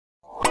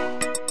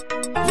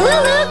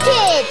LooLoo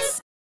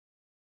Kids!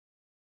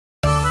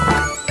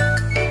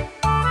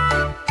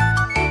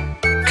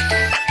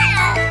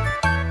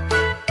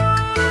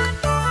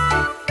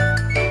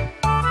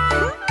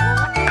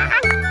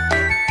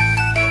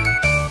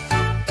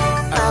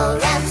 Oh,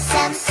 rum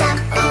sam sam,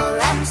 oh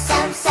rum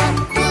sam sam,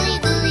 Guli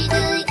guli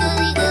guli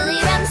guli guli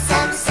rum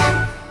sam sam.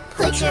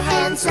 Put your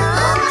hands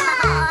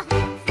up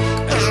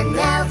and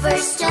never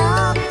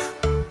stop.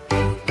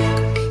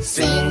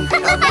 Sing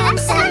a rum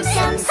sam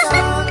sam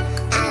song,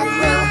 and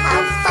we'll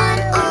have fun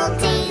all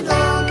day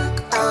long.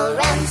 Oh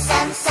rum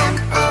sam sam,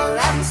 oh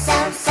rum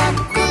sam sam,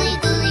 Guli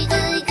guli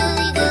guli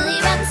guli guli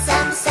rum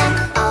sam sam.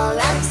 Oh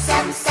rum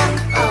sam sam,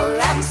 oh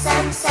rum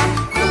sam sam,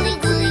 Guli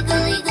guli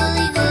guli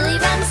guli guli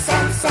rum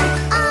sam sam.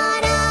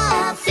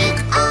 Rafiq,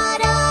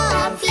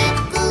 Rafiq,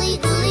 Guli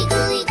guli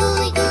guli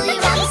guli guli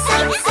rum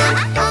sam sam.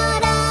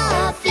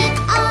 Rafiq,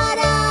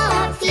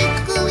 Rafiq,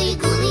 Guli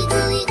guli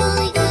guli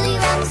guli guli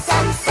rum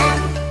sam sam.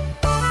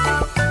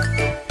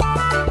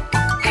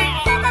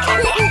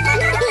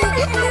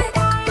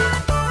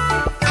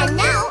 And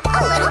now a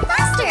little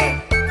faster.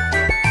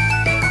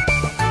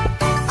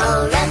 Oh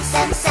rum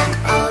sam sam,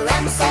 oh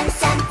rum sam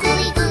sam,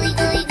 Guli guli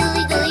guli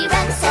guli guli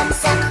rum sam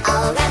sam.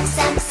 Oh rum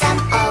sam sam,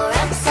 oh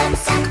rum sam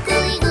sam,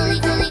 Guli guli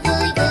guli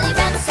guli guli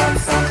rum sam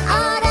sam.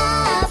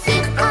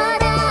 Rafiq,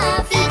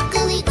 Rafiq,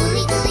 Guli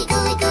guli guli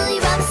guli guli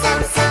rum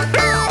sam sam.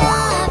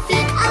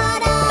 Rafiq,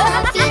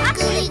 Rafiq,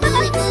 Guli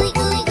guli guli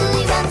guli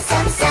guli rum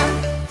sam sam.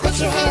 Put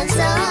your hands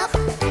up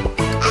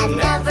and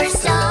never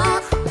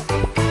stop.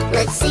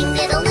 Let's sing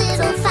it a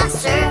little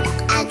faster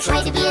and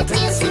try to be a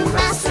dancing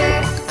master.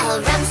 Oh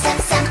rum sam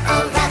sam,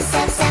 oh rum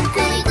sam sam,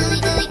 Guli guli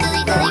guli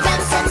guli guli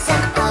rum sam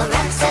sam. Oh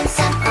rum sam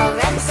sam, oh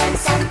rum sam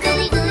sam,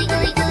 Guli guli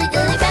guli guli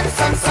guli rum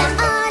sam sam.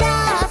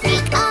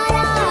 Rafiq,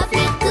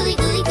 Rafiq, Guli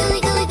guli guli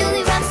guli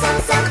guli rum sam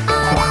sam.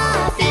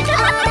 Rafiq,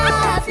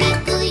 Rafiq,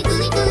 Guli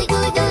guli guli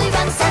guli guli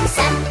rum sam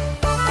sam.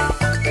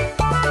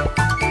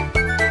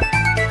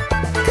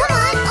 Come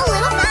on, a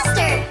little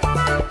faster.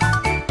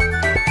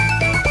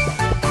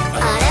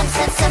 Ram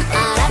sam sam,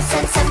 ram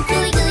sam sam,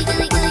 Guli guli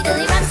guli guli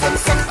guli ram sam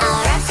sam.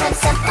 Ram sam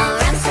sam,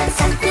 ram sam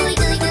sam, Guli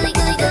guli guli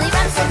guli guli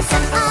ram sam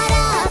sam.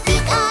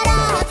 Rafiq,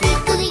 Rafiq,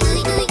 Guli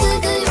guli guli guli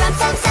guli ram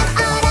sam sam.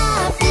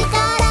 Rafiq,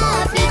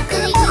 Rafiq,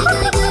 Guli guli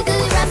guli guli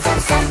guli ram sam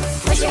sam.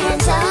 Put your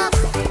hands up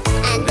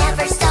and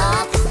never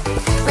stop.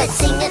 Let's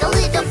sing it a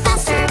little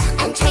faster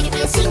and try to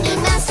be a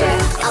singing master.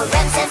 Oh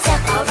ram sam sam,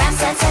 oh ram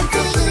sam sam,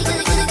 Guli guli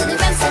guli guli guli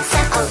ram sam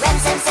sam. Oh ram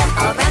sam sam,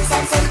 oh ram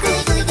sam sam,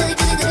 Guli guli guli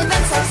guli guli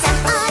ram sam sam.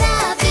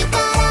 Rafiq,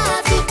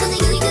 Rafiq, Guli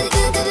guli guli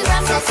guli guli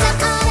ram sam sam.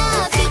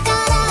 Rafiq,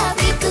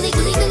 Rafiq, Guli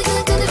guli guli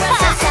guli guli ram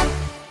sam sam.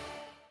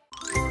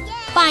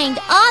 Find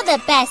all the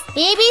best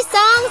baby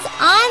songs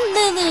on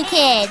LooLoo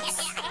Kids.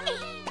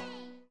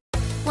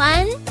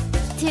 1,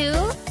 2,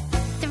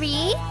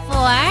 3,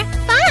 4,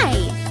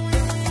 5.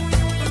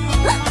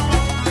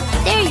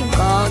 There you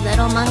go,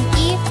 little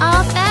monkey.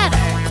 All better.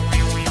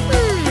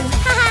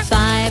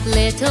 Five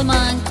little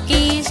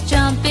monkeys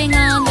jumping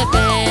on the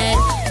bed.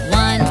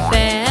 One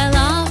fell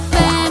off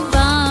and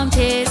bumped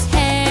his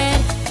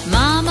head.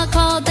 Mama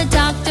called the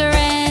doctor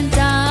and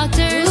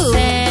doctor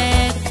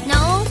said,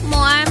 No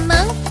more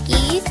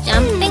monkeys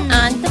jumping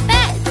on the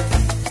bed.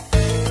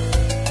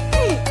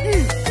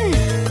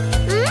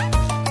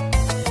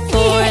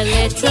 Four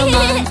little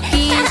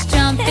monkeys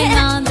jumping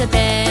on the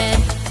bed.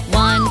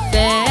 One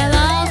fell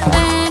off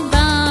and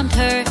bumped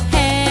her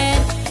head.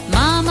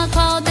 Mama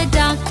called the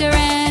doctor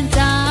and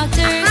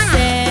doctor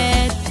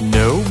said,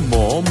 No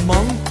more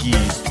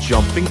monkeys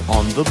jumping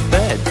on the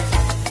bed.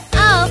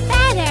 Oh,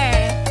 better.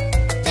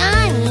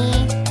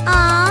 Johnny.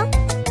 Aw.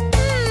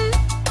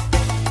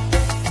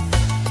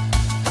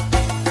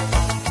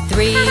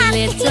 Three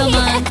little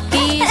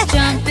monkeys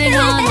jumping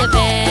on the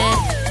bed.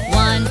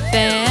 One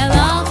fell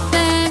off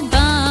and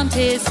bumped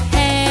his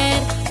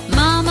head.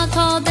 Mama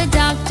called the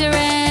doctor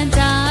and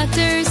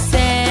doctor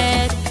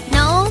said,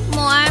 No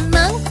more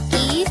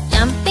monkeys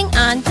jumping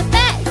on the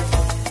bed.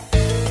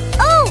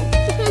 Oh!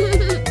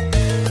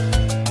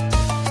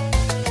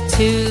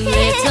 Two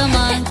little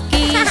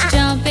monkeys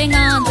jumping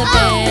on the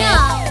bed. no.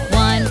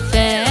 One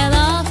fell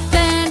off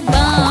and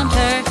bumped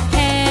her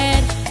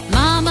head.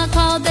 Mama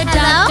called the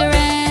doctor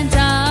and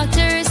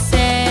doctor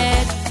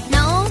said,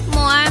 No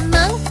more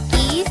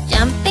monkeys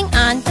jumping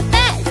on the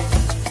bed.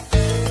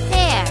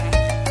 There.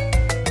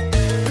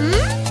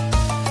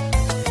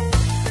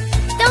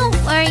 Don't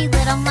worry,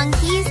 little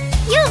monkeys.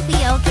 You'll be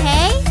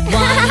okay.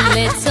 One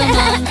little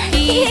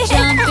monkey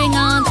jumping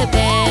on the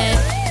bed.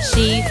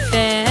 She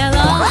fell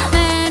off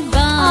and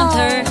bumped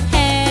her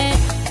head.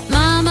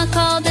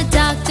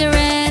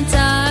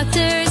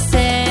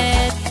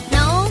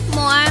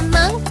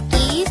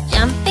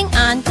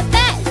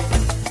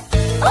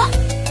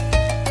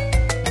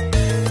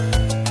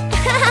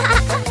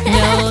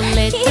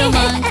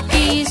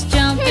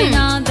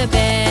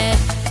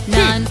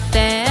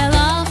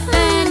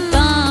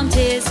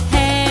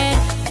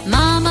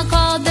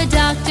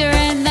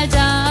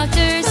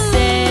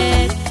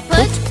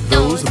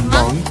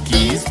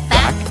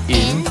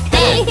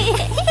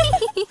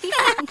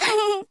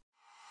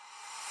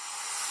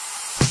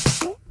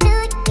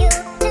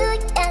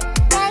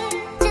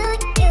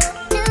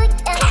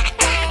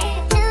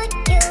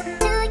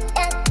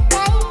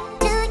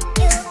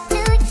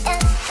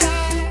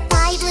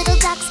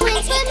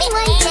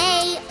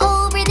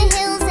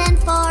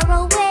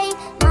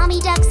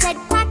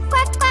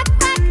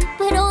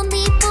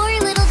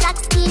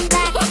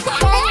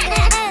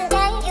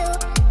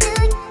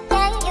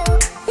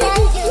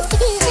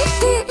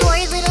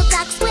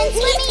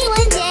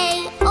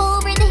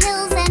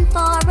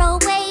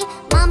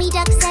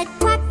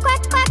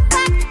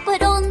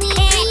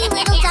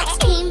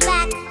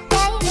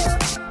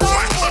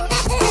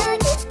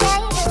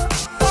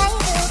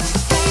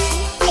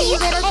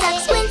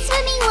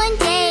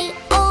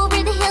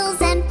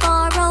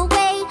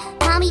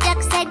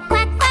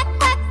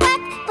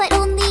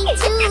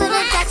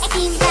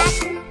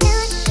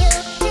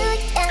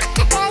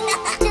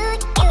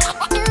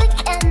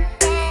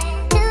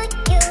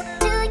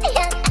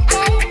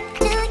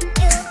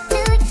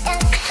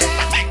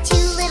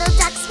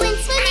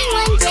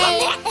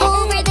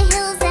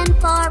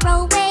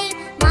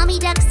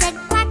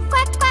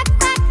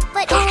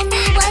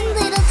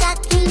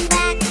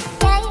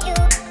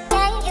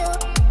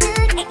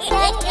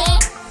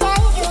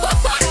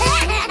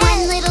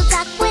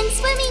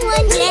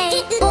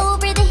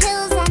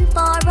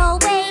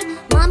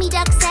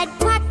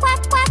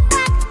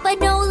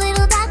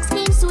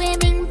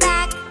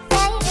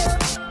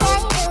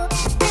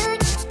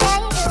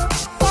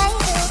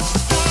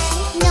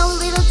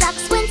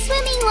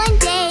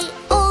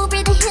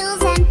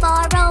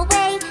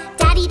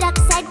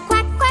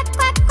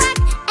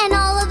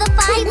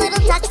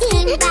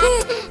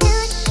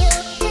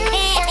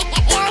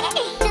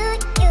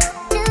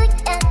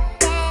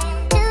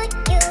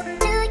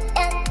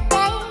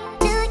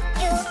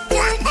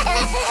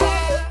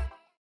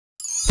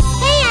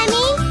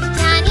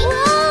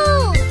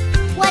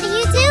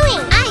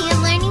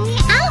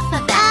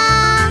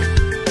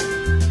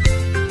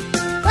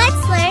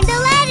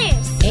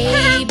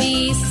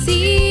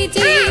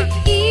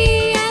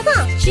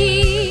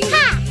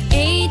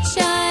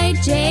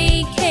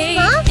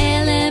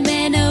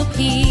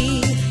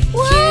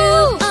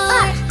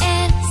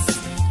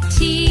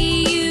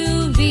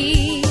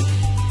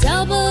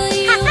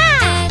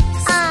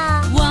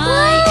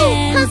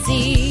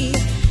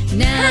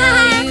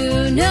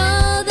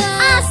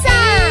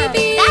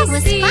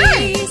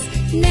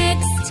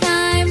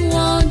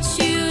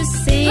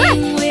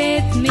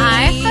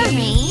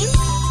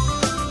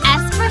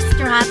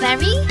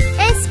 strawberry.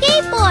 And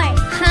skateboard.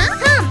 Huh?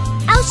 Come,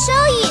 I'll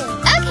show you.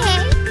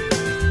 Okay.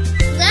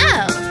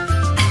 Whoa.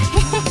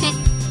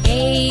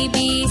 A, B,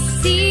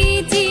 C,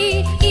 D,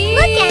 E,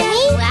 Look at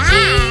me.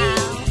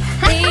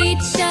 Wow.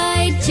 H,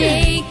 I, J,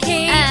 K,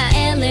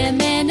 L, M,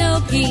 N, O,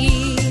 P,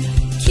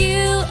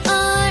 Q,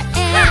 R,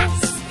 S,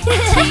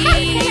 T,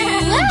 U,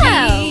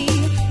 V,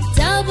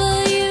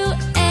 W,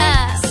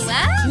 X,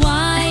 wow.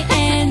 Y,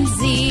 and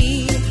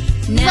Z.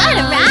 Now What a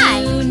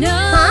ride. you know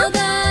Huh?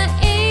 the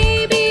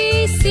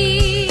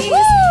ABCs.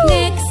 Woo.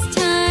 Next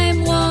time,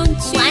 won't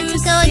you Want to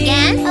go sing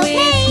again? with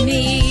Okay. me?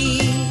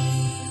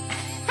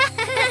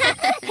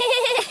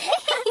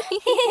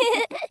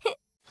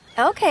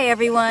 Okay,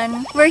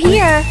 everyone, we're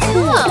here.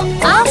 Cool.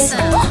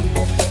 Awesome.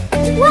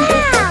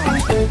 Wow!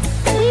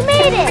 We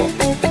made it!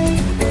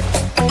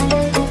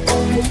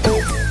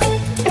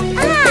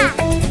 Ah!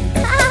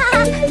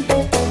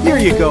 Here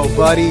you go,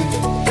 buddy.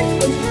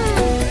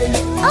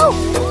 Oh!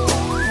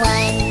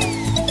 1,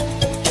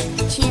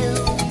 2,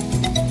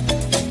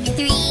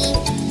 3,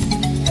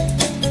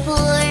 4,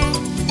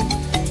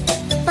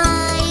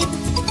 5,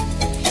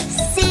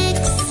 6,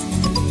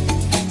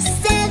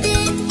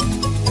 7,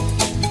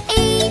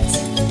 8,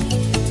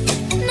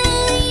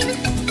 9,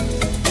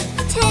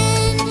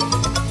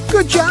 10.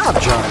 Good job,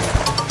 Johnny.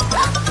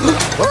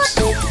 Whoops.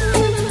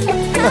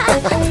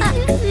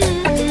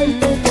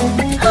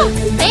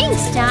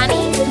 Thanks,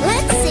 Johnny.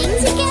 Let's sing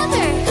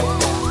together.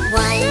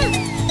 1,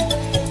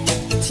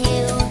 2,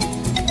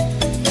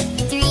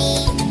 3,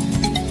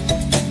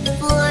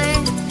 4,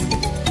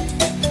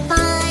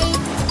 5,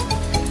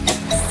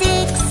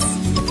 6,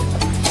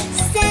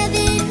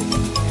 7,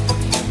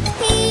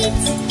 8,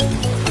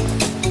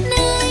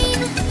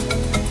 9,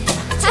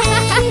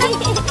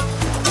 10.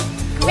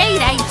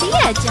 Great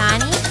idea,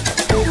 Johnny.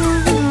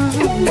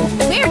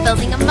 We're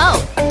building a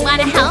moat.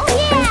 Wanna help? Yeah!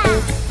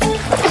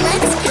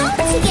 Let's count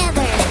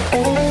together.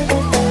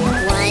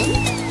 1,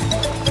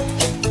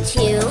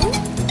 2,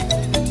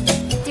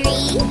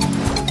 3,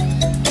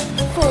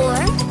 4,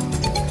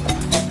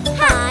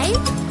 5,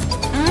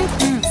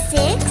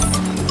 6,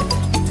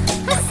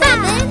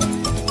 7,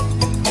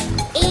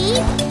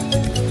 8,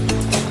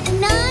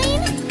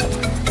 9,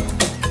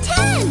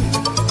 10.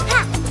 Ha!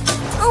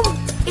 Oh,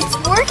 it's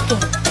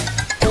working.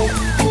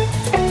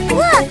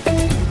 Look!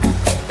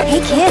 Hey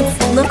kids,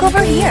 look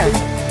over here.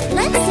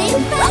 Let's sing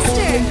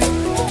faster.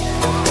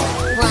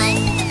 1,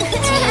 2,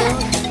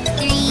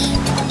 3,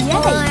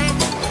 4,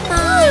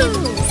 5,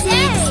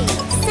 6,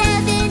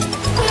 7,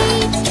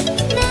 8,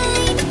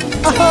 9,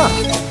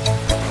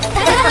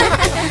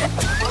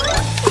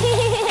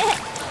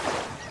 10.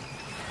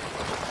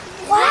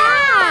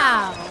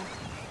 Wow.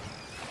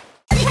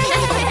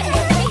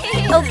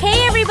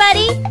 Okay,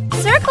 everybody,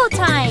 circle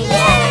time.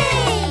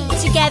 Yay!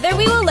 Together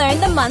we will learn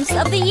the months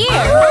of the year.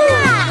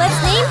 Wow.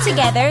 Let's name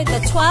together the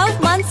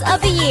 12 months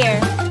of the year.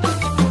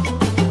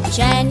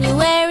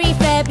 January,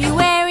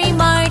 February,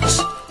 March,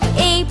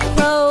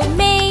 April,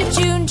 May,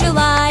 June,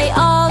 July,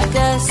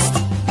 August,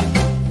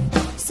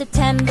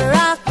 September,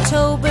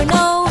 October,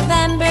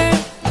 November,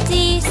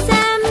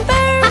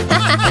 December.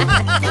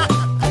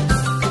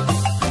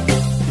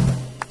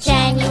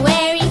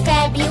 January,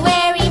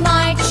 February,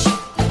 March,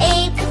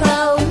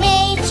 April,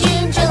 May,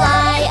 June,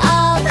 July,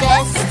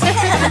 August,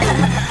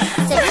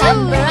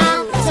 September,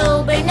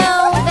 October,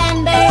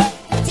 November,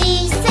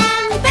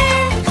 December.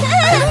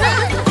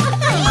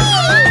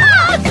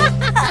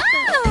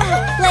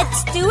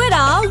 Let's do it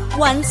all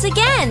once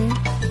again.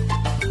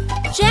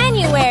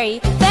 January,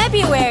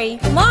 February,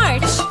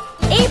 March,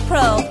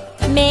 April,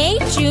 May,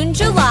 June,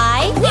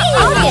 July,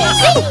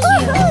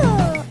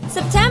 August,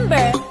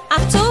 September,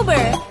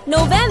 October,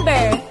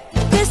 November,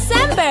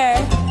 December.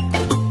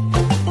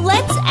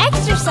 Let's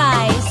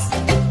exercise.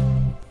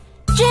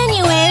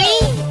 January,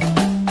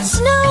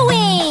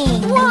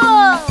 snowing.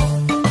 Whoa!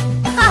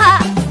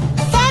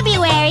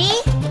 February,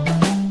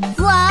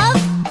 love,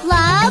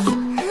 love,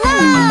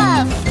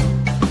 love.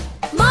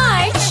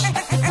 March,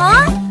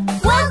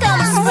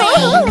 Welcome,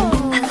 spring.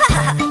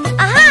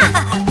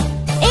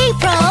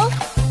 April,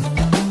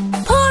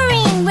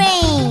 Pouring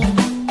rain.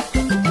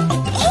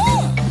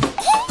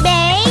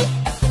 May,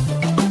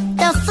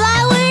 the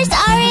flowers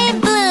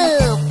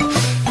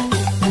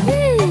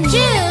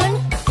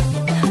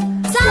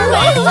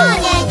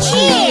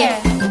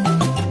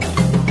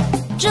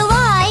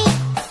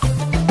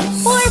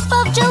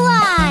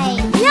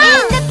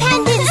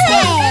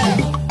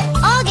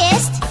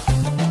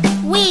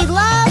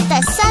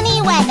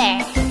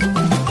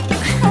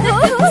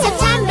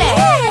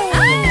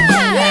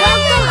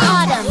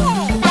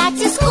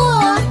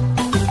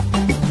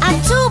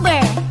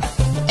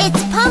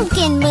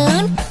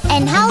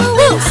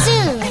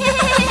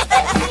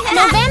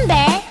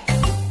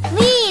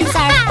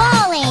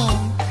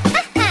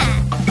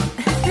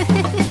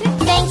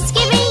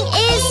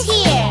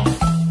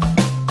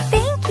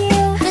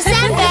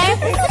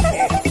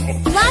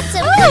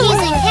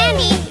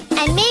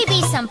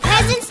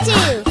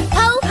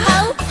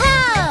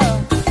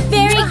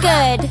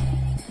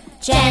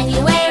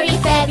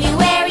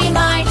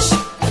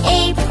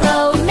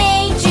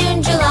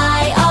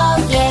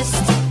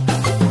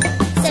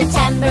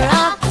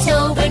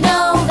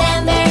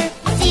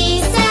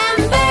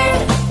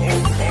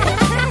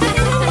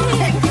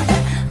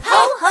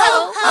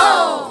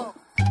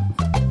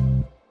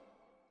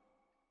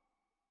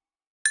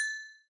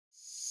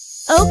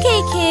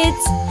Okay,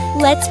 kids,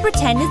 let's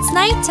pretend it's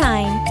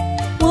nighttime.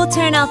 We'll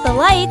turn out the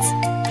lights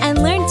and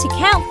learn to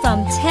count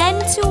from 10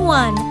 to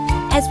 1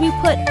 as we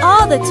put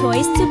all the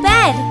toys to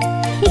bed.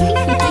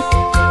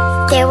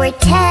 There were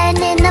 10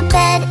 in the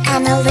bed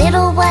and a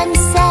little one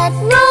said,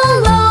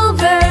 "Roll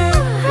over,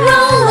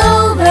 roll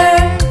over."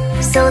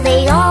 So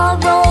they all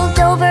rolled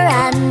over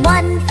and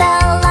one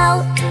fell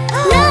out.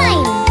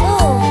 9!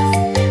 Oh,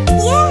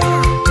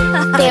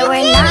 yeah! There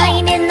were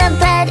 9 in the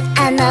bed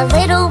and the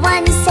little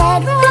one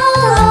said,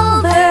 "Roll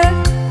over,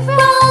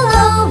 roll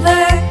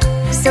over."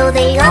 So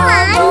they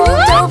all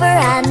rolled over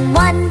and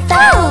one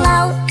fell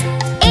out.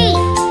 8!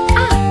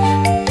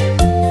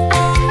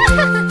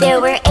 There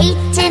were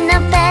 8 in the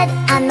bed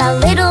and the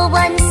little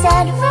one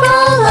said,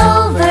 "Roll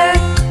over,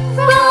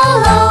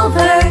 roll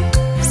over."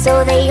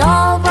 So they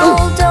all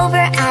rolled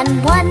over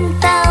and one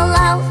fell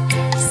out.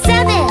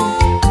 7!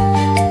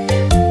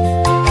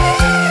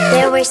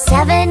 There were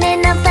 7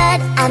 in the bed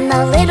and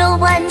the little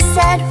one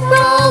said,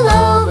 "Roll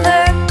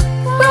over,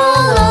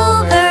 roll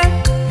over."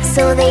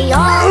 So they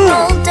all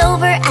rolled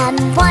over and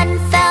one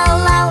fell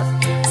out.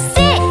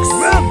 6!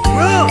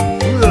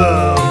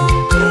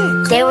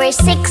 There were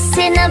 6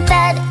 in a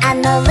bed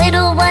and the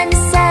little one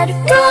said,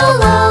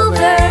 "Roll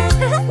over,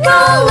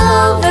 roll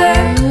over."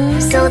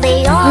 So they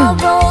all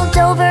rolled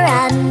over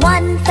and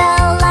one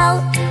fell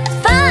out.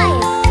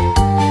 5!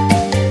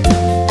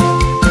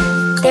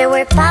 There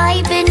were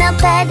 5 in a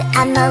bed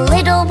and the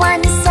little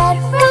one said,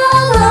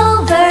 "Roll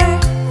over,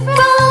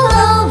 roll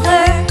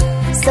over."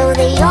 So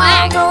they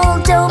all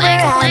rolled over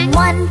and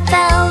one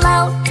fell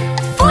out.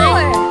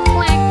 4!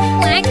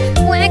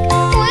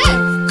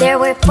 There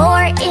were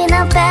 4 in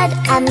a bed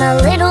and the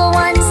little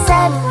one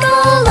said,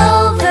 "Roll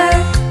over,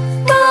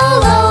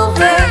 roll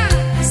over."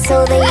 So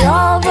they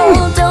all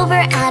rolled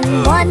over and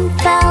one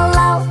fell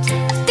out.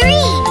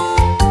 3!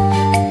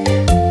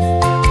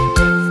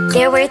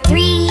 There were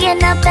 3 in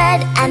a bed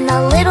and the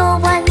little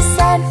one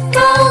said,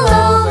 "Roll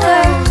over,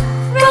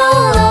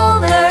 roll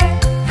over."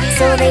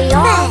 So they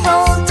all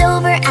rolled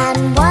over and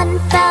one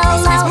fell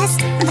out.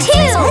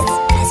 2!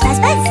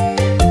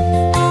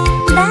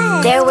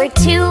 There were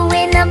 2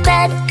 in a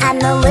bed and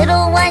the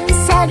little one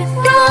said,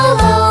 "Roll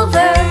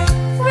over,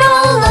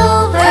 roll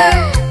over."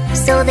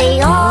 So they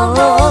all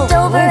rolled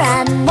over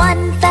and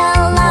one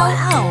fell out.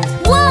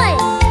 1!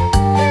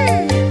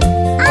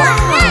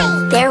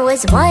 There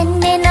was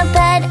 1 in a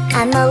bed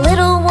and the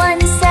little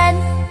one said,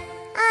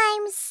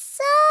 "I'm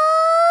so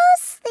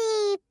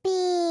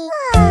sleepy."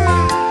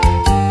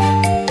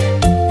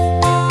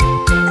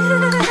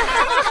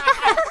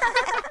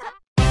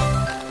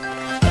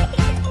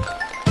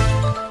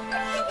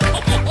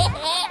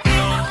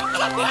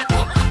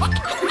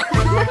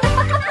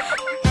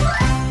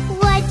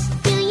 What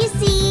do you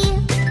see?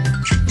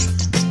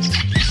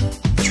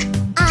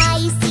 I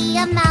see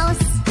a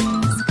mouse.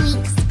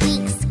 Squeak,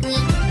 squeak,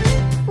 squeak.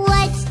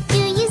 What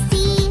do you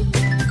see?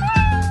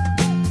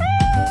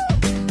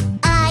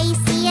 I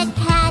see a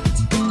cat.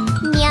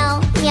 Meow,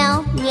 meow,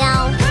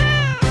 meow.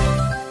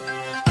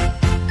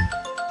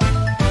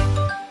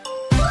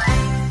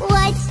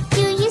 What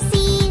do you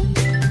see?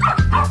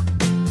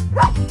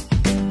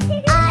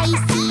 I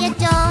see a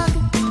dog.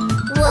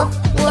 Woof,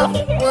 woof,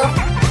 woof.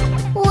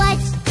 What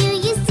do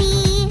you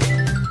see?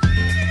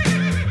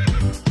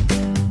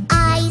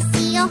 I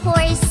see a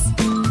horse.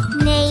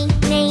 Neigh,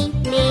 neigh,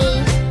 neigh.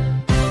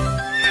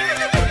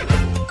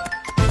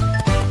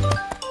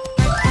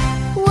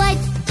 What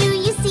do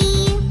you see?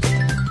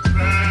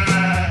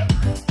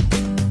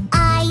 I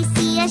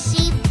see a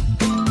sheep.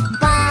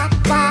 Ba,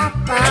 ba,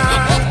 ba.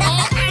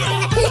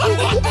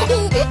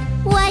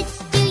 What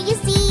do you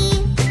see?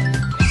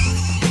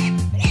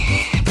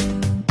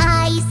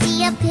 I see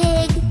a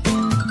pig.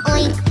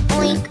 Oink,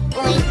 oink,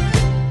 oink.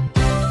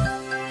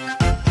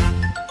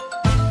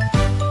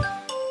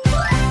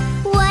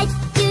 What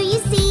do you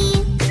see?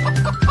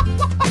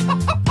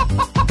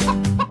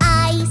 I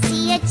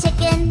see a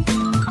chicken.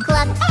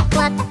 Cluck,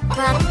 cluck,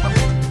 cluck.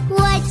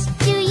 What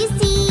do you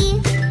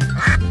see?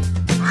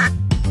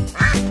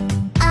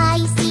 I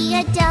see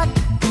a duck.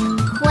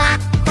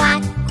 Quack,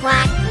 quack,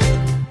 quack.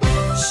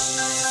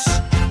 Shh.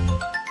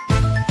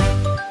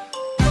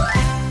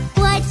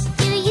 What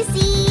do you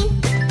see?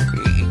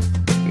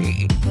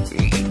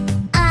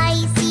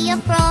 I see a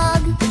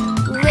frog.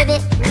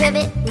 Ribbit,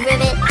 ribbit,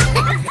 ribbit.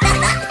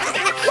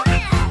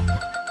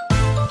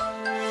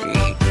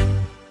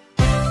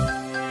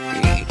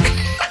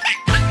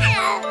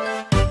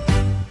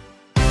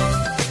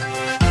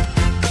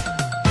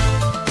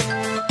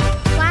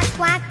 Quack,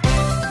 quack.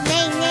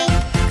 Neigh, neigh.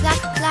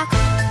 Cluck, cluck.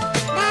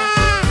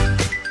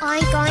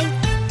 Oink, oink.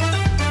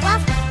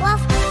 Woof,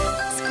 woof.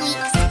 Squeak,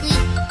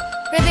 squeak.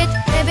 Ribbit,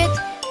 ribbit.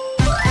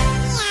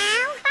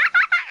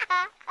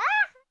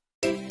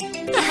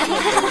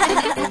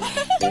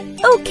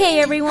 Okay,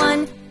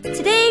 everyone.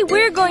 Today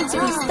we're going to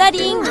be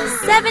studying the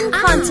 7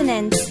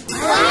 continents.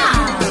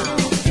 Wow!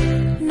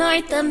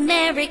 North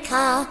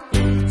America,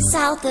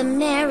 South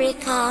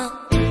America,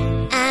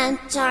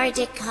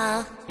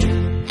 Antarctica,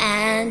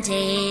 and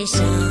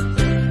Asia.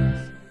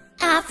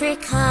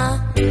 Africa,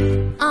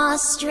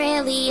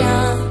 Australia,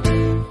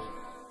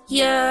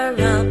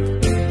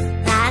 Europe.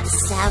 That's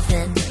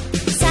 7.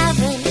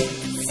 7.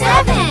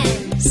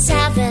 7.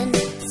 7.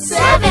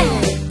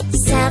 7.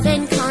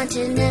 7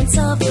 continents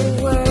of the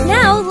world.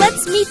 Now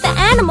let's meet the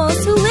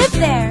animals who live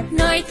there.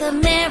 North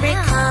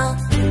America,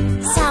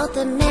 South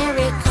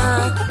America,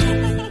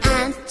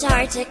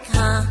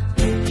 Antarctica,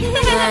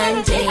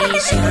 and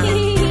Asia.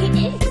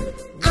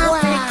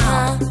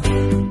 Africa,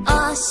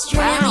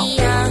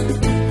 Australia,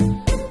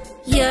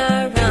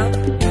 Europe.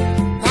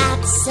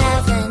 That's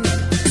 7.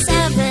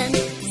 7.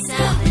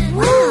 7.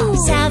 Wow.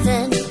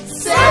 7.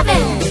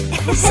 7.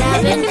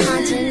 7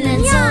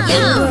 continents of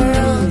the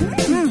world.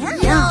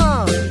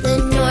 The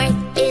north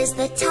is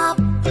the top,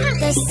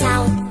 the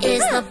south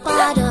is the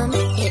bottom.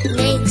 It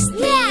makes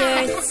the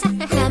Earth's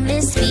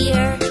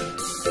hemisphere.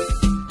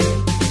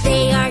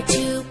 They are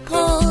 2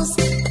 poles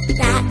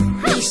that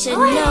we should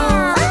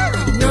know.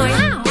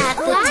 North at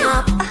the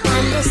top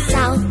and the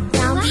south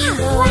down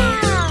below.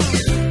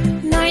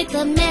 North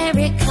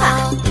America,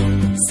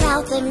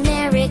 South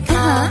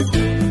America,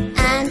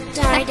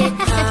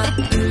 Antarctica,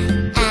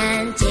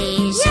 and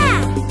Asia.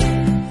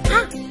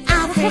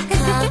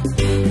 Africa,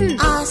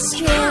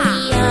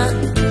 Australia,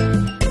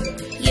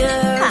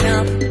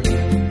 Europe.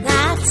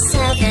 That's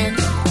 7.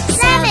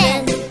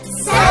 7.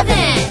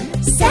 7.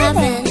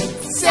 7.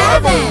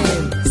 7.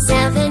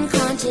 7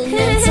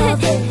 continents of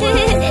the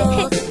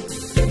world.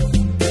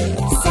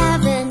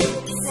 7.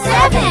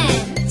 7.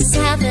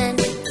 7.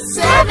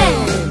 7.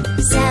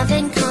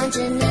 7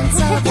 continents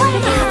of the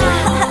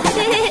world.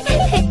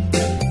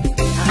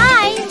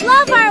 I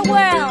love our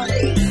world.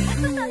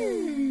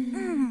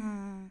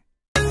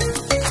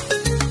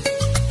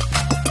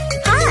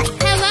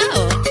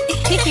 Hello.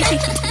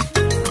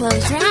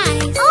 Close your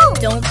eyes. Oh,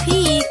 Don't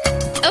peek.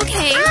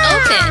 Okay,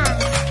 open.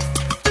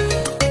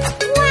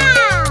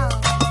 wow.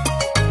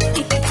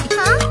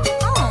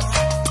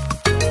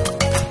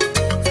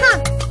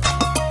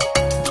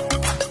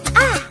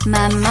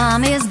 My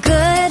mom is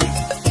good.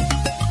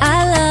 I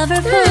love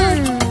her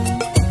food.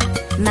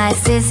 My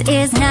sis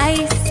is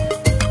nice.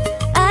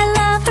 I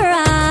love her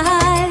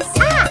eyes.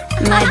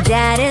 My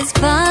dad is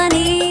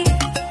funny.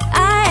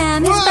 I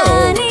am his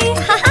bunny.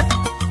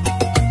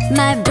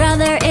 My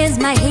brother is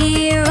my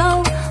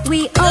hero.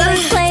 We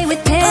always play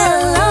with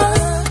pillows.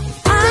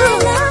 I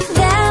love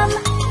them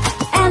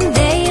and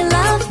they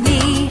love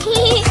me.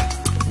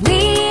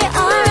 We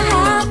are a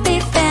happy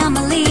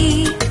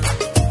family.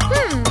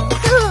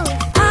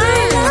 I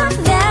love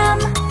them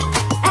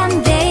and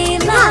they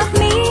love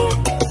me.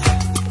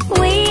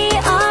 We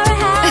are a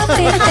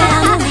happy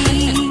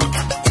family.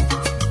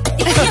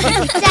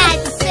 That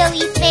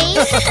silly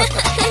face.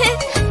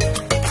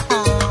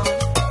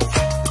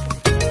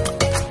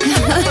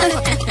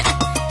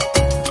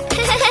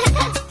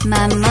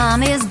 My mom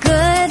is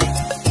good.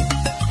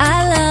 I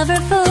love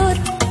her food.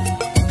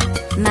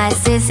 My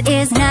sis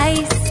is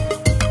nice.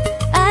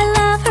 I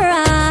love her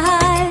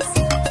eyes.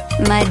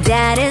 My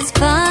dad is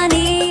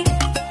funny.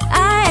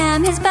 I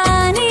am his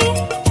bunny.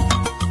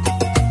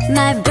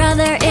 My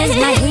brother is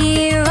my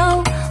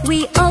hero.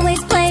 We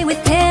always play with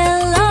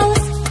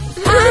pillows.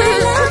 I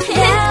love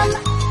them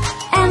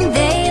and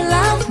they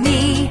love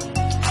me.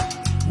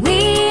 We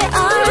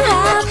are a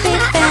happy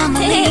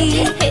family.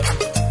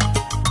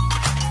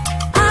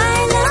 I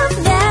love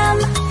them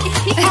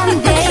and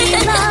they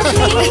love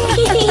me.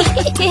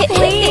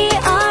 We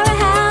are a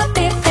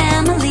happy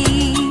family.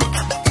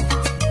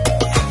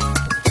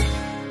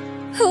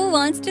 Who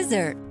wants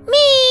dessert?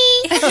 Me.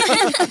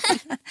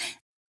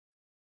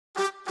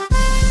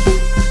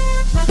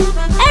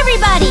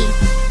 Everybody,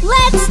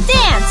 let's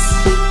dance.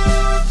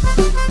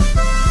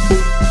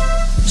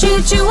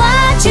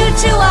 Choo-choo-wah,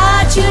 choo-choo-wah,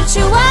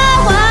 choo-choo-wah,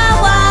 wah,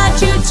 wah.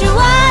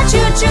 Choo-choo-wah,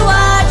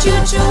 choo-choo-wah,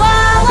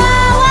 choo-choo-wah,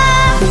 wah,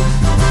 wah.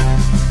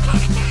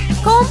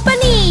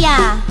 Compania,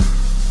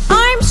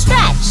 arm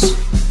stretch.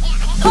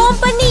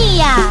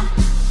 Compania,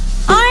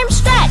 arm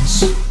stretch.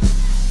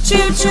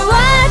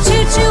 Choo-choo-wah,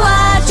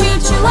 choo-choo-wah,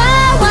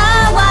 choo-choo-wah,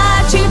 wah, wah.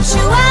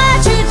 Choo-choo-wah,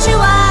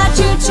 choo-choo-wah,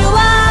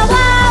 choo-choo-wah,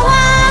 wah,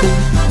 wah.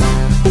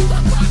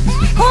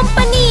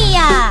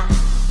 Compania,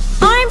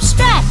 arm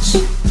stretch.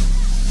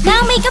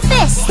 Now make a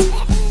fist.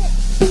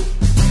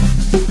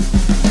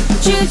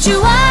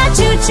 Choo-choo-wah,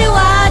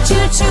 choo-choo-wah,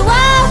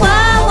 choo-choo-wah, wah.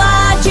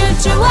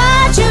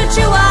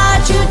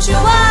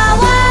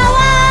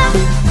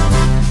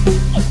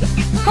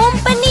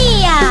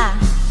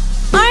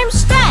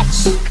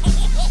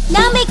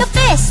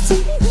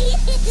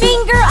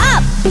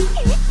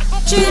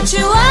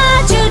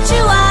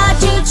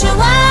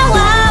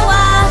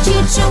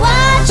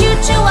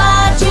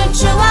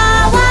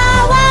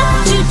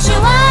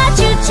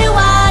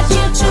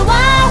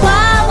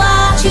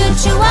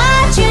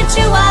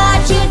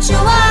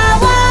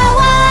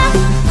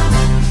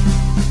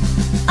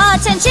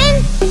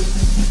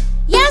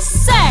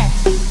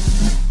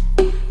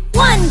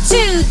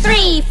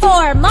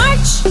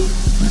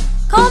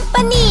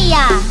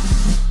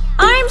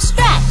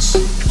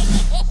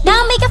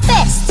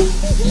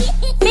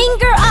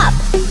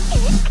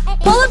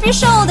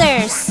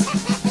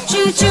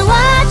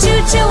 Choo-choo-wah,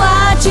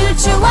 choo-choo-wah,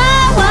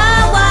 choo-choo-wah,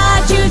 wah, wah.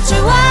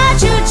 Choo-choo-wah,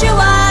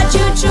 choo-choo-wah,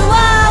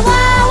 choo-choo-wah,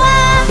 wah,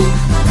 wah.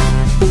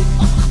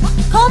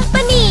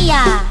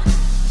 Compania.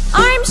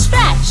 Arm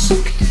stretch.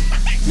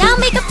 Now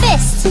make a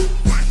fist.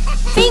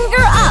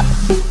 Finger up.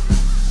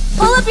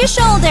 Pull up your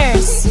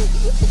shoulders.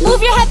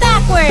 Move your head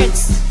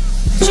backwards.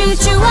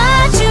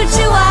 Choo-choo-wah,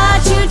 choo-choo-wah,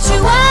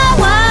 choo-choo-wah,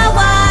 wah,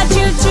 wah.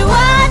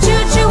 Choo-choo-wah,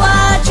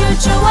 choo-choo-wah,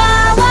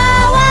 choo-choo-wah,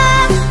 wah, wah.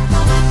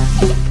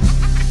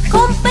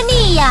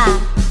 Compania.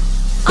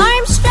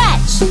 Arm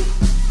stretch.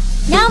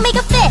 Now make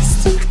a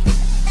fist.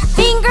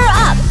 Finger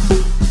up.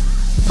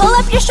 Pull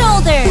up your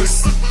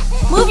shoulders.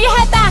 Move your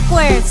head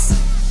backwards.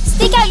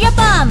 Stick out your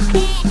bum.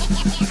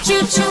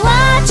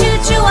 Choo-choo-wah,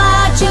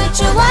 choo-choo-wah,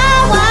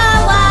 choo-choo-wah,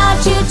 wah, wah.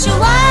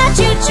 Choo-choo-wah,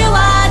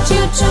 choo-choo-wah,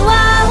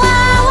 choo-choo-wah,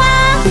 wah,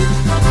 wah.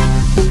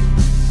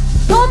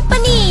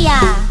 Compania.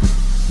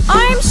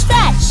 Arm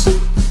stretch.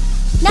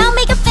 Now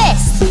make a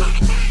fist.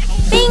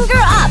 Finger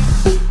up.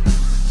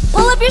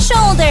 Pull up your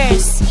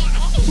shoulders.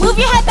 Move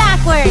your head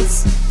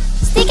backwards.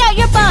 Stick out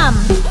your bum.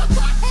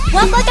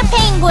 Walk like a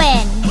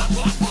penguin.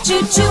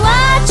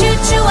 Choo-choo-wah,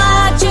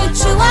 choo-choo-wah,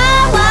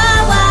 choo-choo-wah,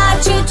 wah, wah.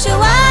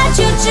 Choo-choo-wah,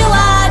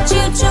 choo-choo-wah,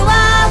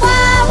 choo-choo-wah,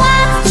 wah,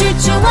 wah.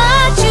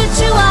 Choo-choo-wah,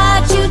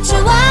 choo-choo-wah,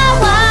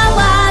 choo-choo-wah, wah,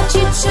 wah.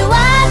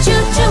 Choo-choo-wah,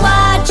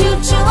 choo-choo-wah,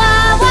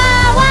 choo-choo-wah,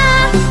 wah,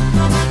 wah.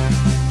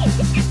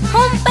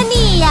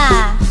 Compania.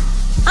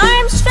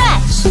 Arm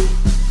stretch.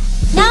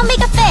 Now make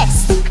a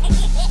fist.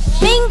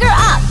 Finger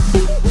up.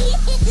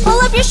 Pull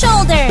up your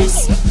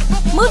shoulders.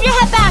 Move your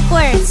head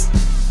backwards.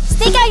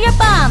 Stick out your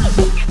bum.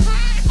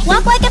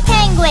 Walk like a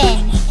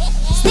penguin.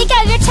 Stick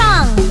out your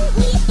tongue.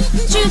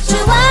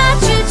 Choo-choo-wah,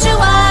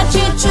 choo-choo-wah,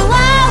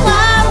 choo-choo-wah,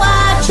 wah,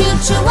 wah.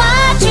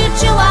 Choo-choo-wah,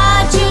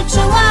 choo-choo-wah,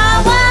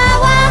 choo-choo-wah, wah,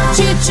 wah.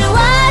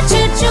 Choo-choo-wah,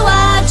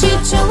 choo-choo-wah,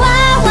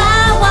 choo-choo-wah,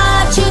 wah,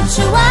 wah.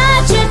 Choo-choo-wah,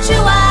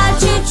 choo-choo-wah,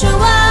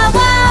 choo-choo-wah,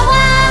 wah,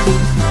 wah.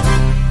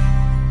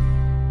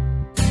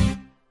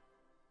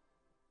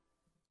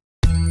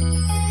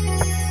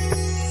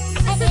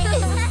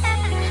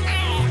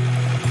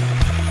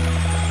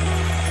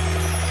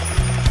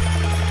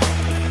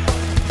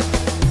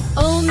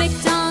 Old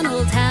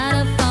MacDonald had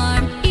a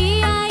farm,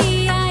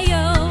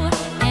 E-I-E-I-O.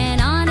 And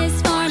on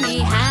his farm he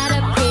had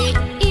a pig,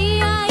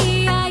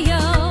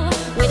 E-I-E-I-O.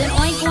 With an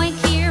oink oink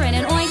here and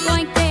an oink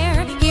oink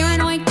there, here an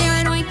oink, there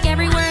an oink,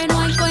 everywhere an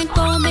oink oink.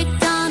 Old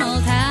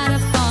MacDonald had a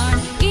farm,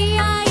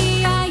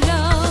 E-I-E-I-O.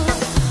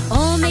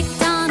 Old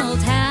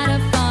MacDonald had a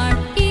farm,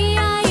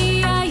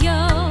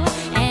 E-I-E-I-O.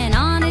 And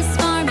on his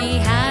farm he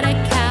had a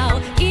cow,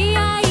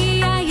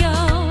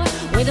 E-I-E-I-O.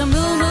 With a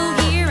moo moo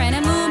here and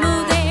a moo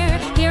moo there,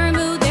 here a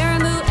moo, there a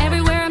moo,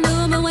 everywhere a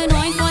moo moo. An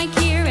oink oink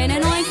here and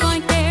an oink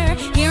oink there,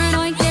 here an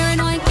oink, there an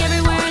oink,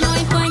 everywhere an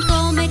oink oink.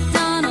 Old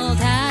MacDonald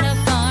had a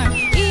farm,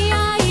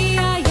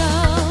 E-I-E-I-O.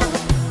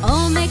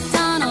 Old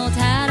MacDonald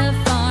had a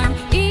farm,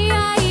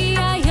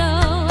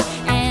 E-I-E-I-O.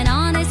 And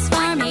on his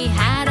farm he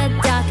had a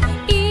duck,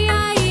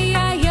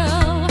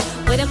 E-I-E-I-O.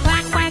 With a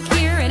quack quack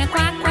here and a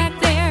quack quack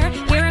there,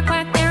 here a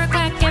quack, there a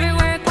quack,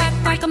 everywhere a quack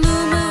quack. A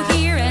moo moo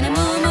here and a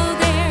moo moo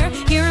there,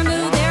 here a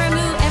moo, there a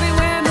moo,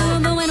 everywhere a moo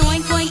moo. An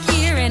oink oink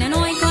here and an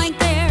oink oink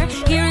there,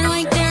 here an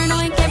oink, there an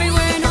oink,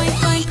 everywhere an oink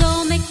oink.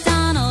 Old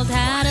MacDonald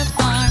had a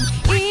farm,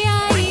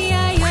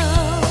 E-I-E-I-O.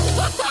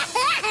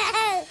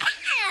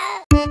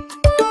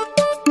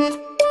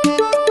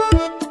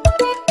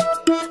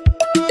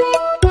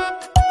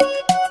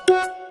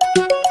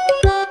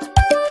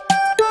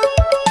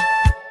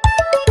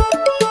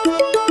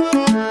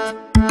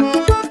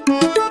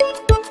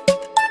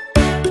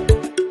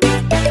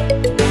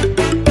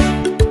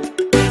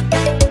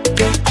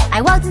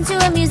 I walked into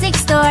a music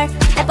store.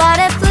 I bought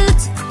a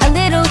flute, a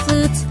little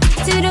flute.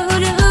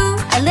 Toot-a-oo-a-oo,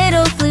 a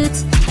little flute.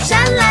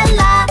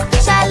 Sha-la-la,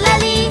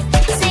 sha-la-lee.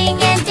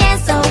 Sing and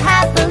dance so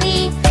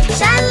happily.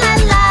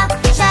 Sha-la-la,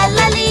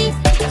 sha-la-lee.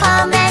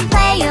 Come and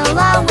play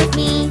along with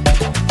me.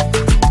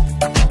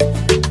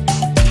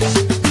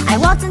 I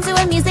walked into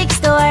a music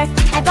store.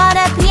 I bought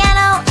a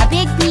piano, a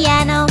big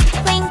piano.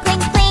 Clink,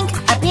 clink, clink,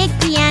 a big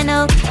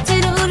piano.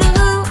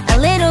 Toot-a-oo-a-oo, a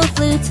little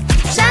flute.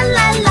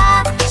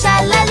 Sha-la-la,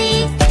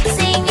 sha-la-lee.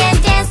 Sing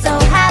and dance so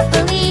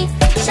happily.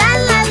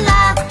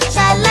 Sha-la-la,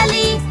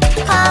 sha-la-lee.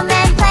 Come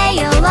and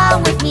play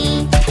along with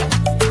me.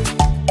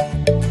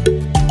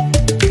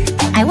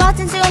 I walked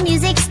into a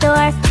music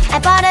store. I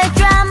bought a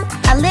drum,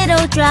 a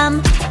little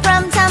drum.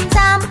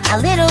 Tum-tum-tum, a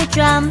little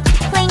drum.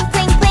 Clink,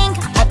 clink, clink,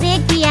 a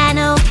big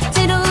piano.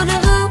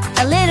 Toot-a-oo-a-oo,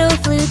 a little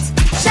flute.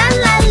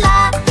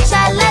 Sha-la-la,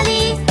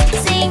 sha-la-lee.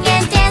 Sing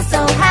and dance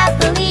so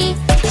happily.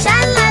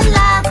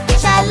 Sha-la-la,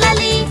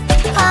 sha-la-lee.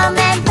 Come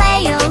and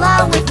play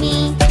along with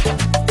me.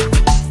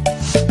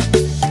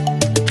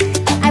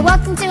 I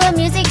walked into a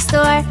music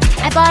store.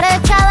 I bought a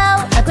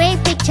cello, a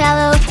great big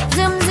cello.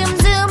 Zoom, zoom,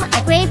 zoom,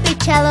 a great big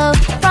cello.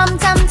 From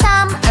tum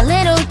tum, a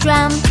little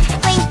drum.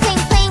 Clink,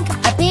 clink, clink,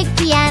 a big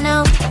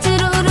piano.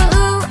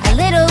 Toot-a-oo-a-oo, a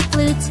little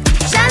flute.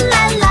 Sha-la.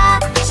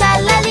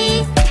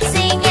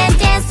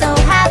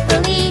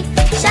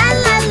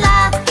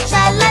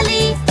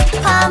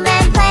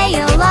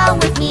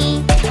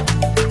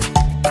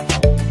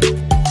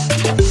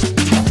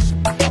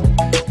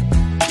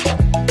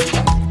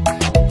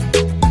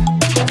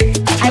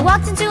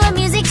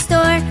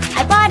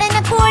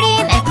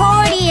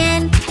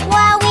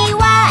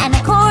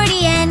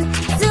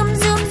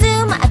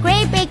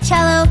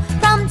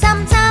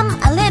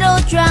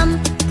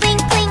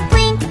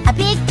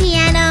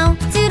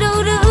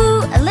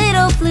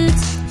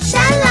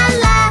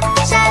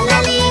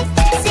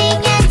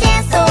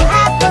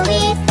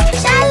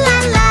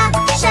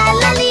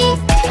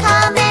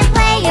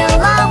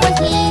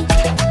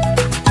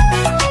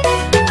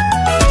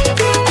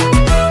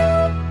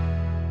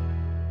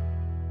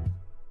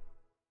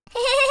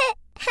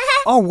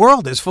 Our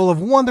world is full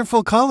of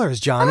wonderful colors,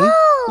 Johnny.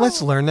 Oh.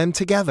 Let's learn them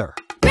together.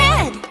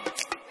 Red,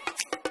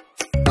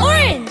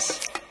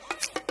 orange,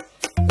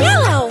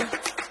 yellow,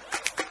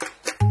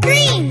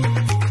 green,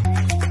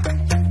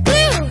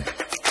 blue,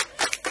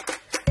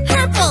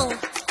 purple,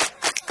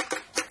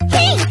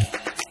 pink,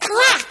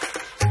 black,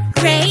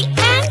 gray,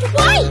 and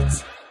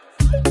white.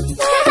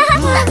 What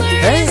color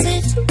is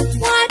it?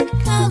 What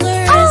color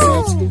is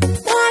it?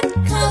 What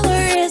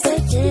color is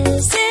it?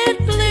 Is it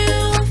blue?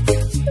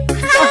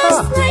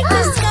 Just like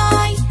the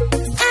sky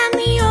and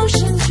the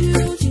ocean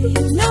too. Do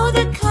you know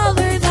the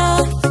color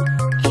though?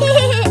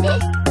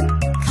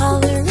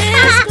 Color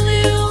is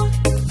blue.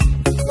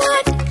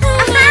 What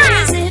color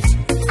is it?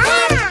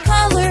 What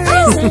color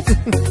is it?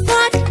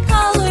 What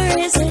color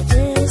is it?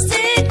 Is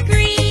it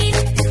green?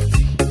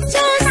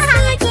 Just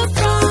like a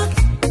frog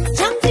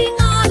jumping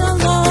on a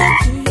log.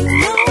 Do you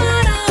know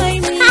what I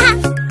mean?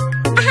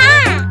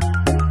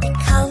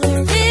 Color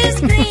is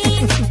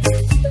green.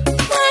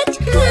 What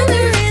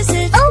color is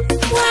it?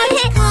 What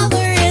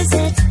color is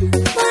it?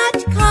 What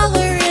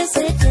color is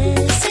it?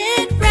 Is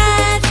it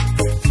red?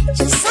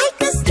 Just like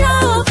a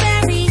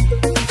strawberry,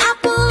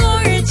 apple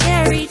or a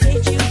cherry.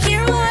 Did you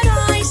hear what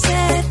I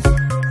said?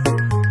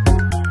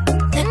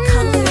 The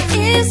color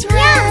is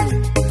red.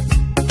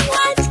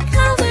 What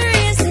color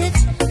is it?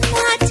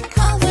 What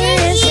color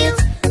is it?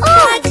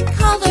 What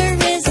color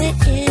is it?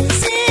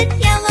 Is it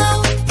yellow?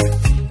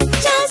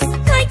 Just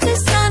like the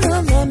sun, a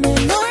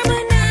lemon or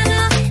banana.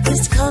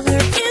 This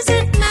color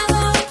isn't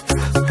mellow.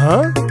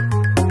 Huh?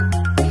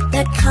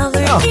 The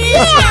color is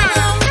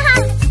yellow.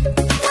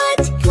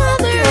 What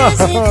color is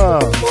it?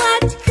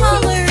 What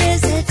color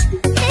is it?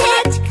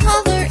 What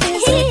color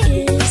is it?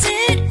 Is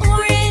it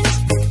orange?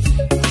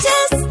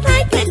 Just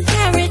like a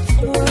carrot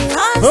or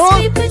a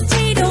sweet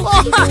potato,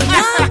 even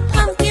a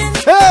pumpkin.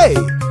 Hey!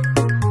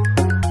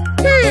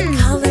 The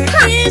color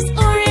is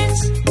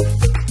orange.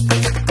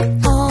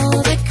 All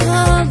the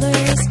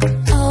colors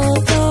of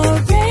the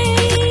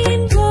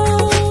rainbow.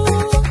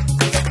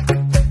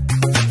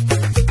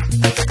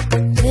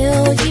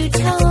 Will you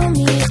tell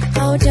me,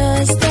 how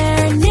does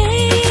their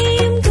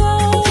name go?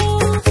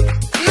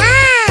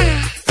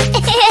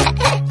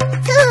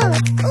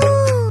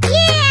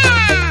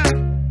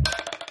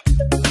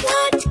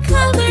 What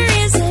color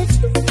is it?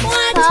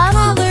 What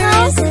color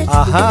is it?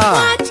 Aha!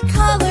 What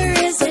color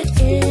is it?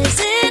 Is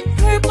it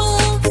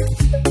purple?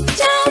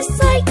 Just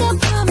like a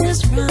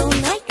promise, round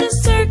like a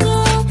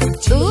circle.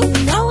 Do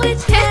you know it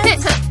yet?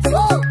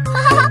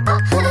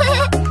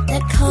 The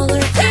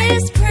color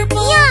is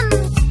purple.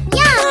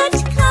 What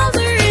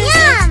color is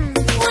it?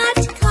 What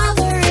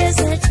color is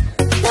it?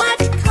 What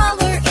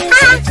color is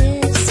it?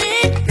 Is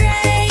it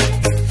gray?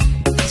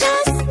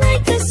 Just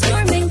like a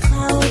storming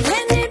cloud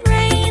when it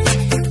rains.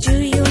 Do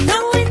you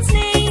know its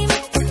name?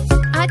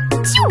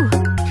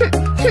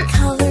 The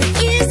color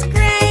is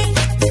gray.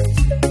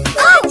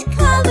 What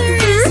color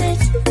is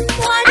it?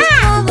 What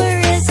color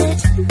is it?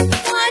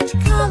 What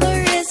color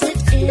is it?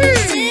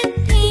 Is it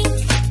pink?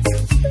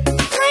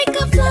 Like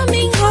a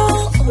flamingo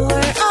or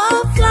a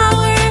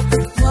flower?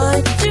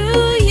 What do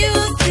you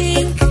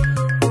think?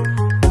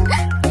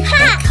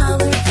 The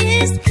color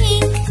is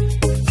pink.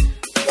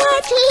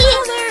 What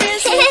color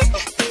is it?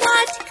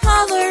 What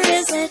color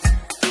is it?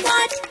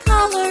 What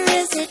color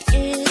is it?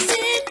 Is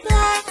it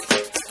black?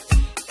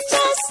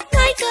 Just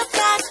like a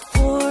bat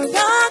or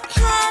a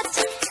cat.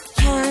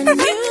 Can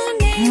you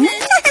name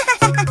it?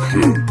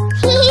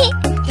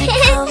 The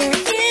color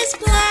is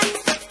black.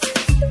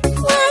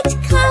 What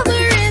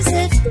color is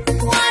it?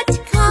 What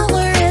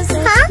color is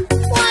it?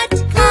 What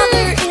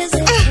color is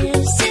it?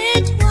 Is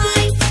it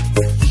white?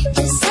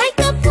 Just like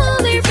a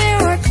polar bear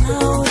or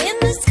cloud in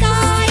the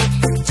sky.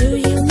 Do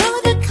you know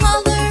the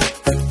color?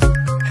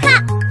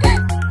 The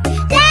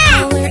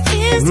color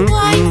is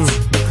white.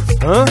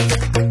 Huh?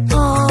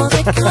 All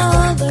the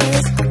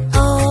colors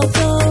of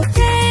the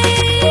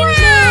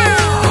rainbow.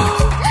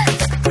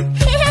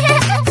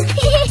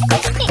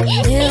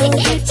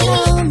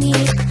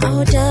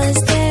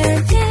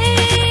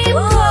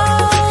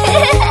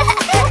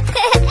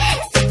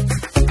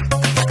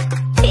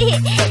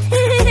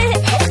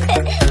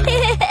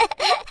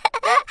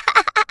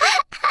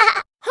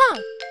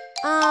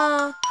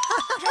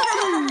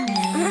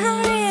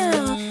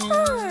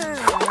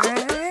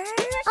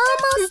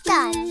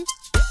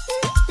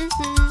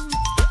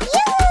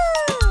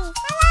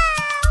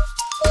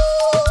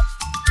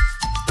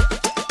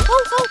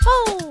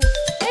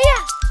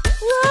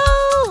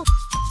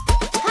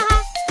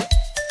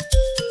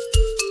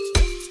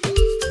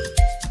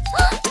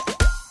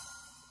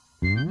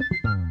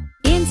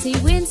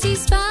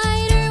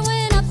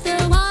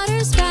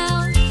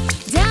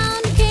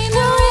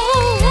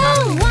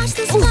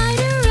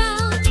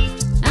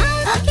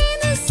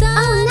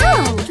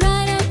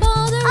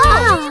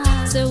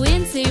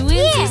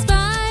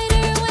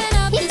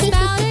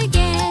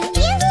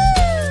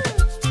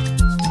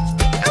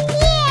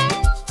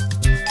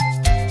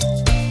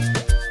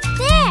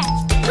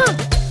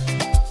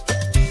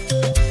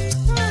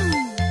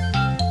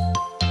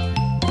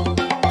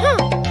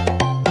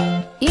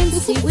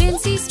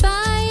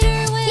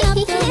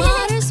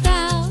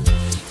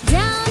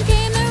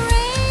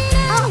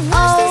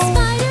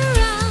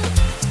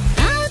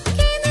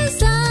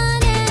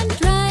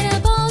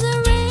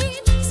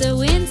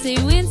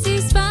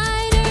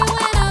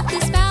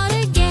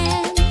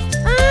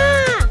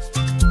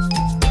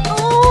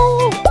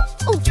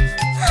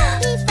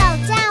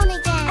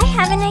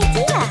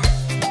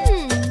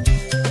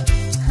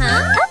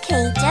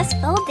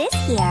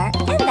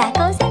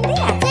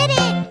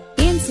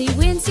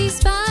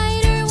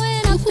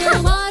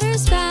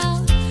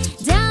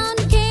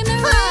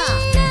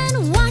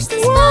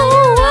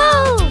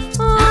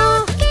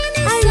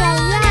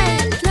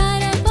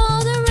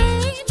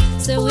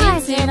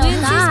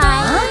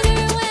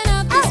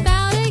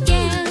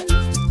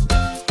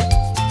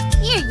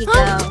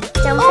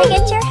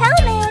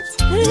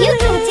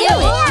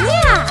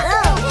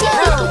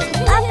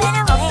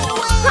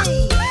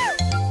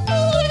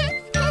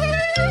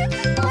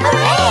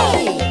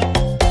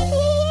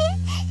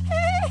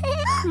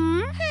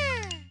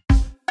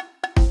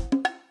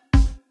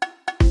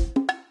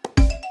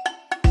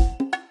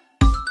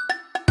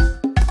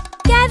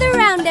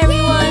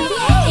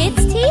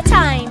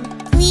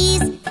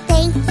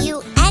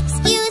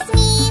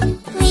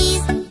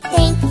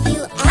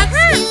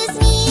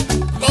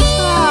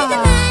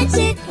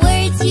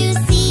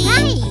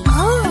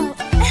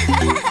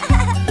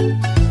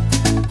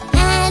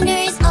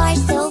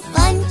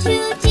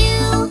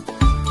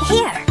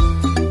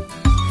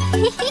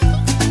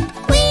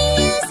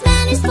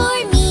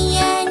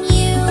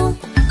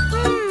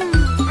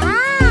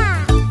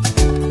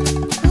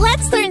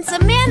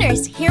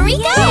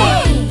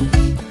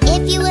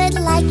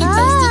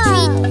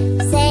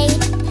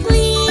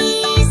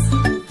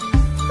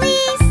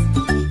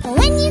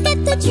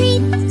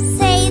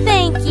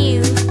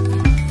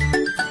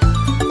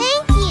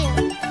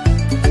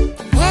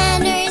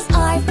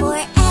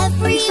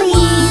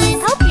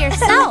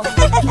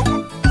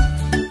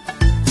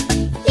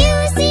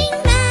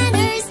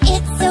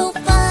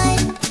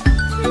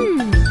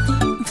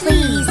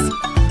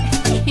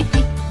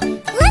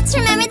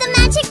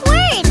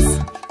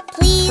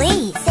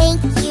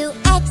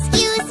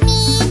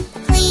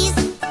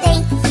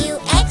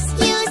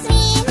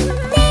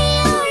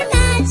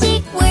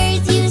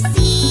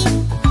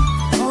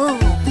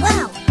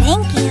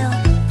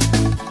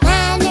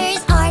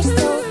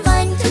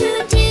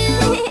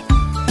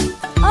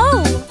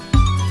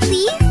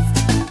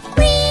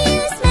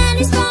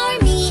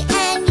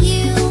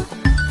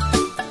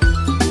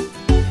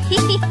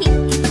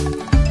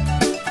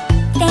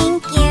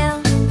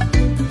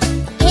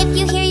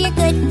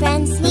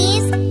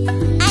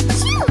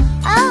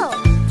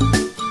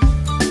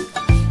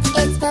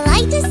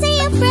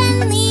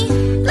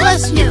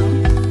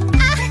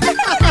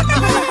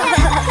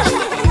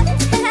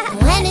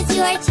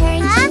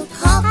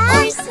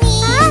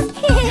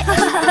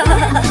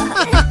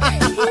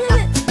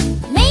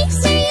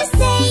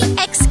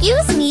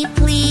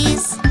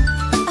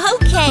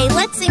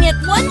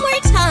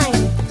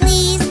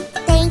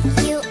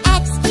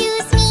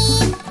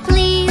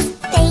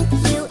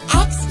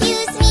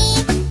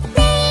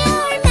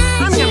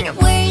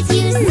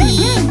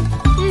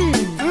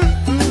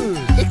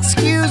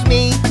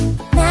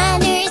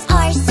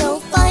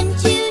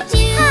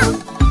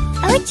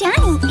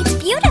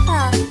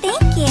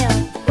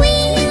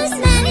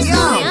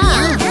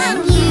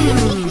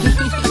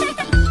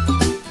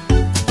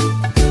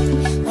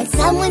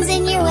 Someone's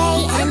in your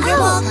way and you're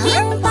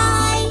walking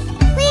by.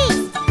 Please,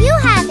 you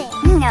have it.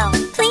 No,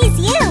 please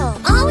you.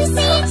 Always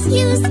say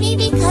excuse me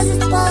because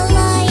it's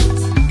polite.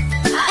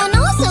 And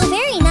also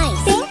very nice.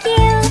 Thank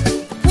you.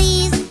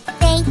 Please,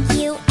 thank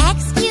you,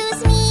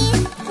 excuse me.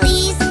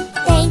 Please,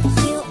 thank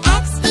you,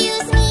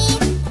 excuse me.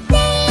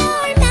 They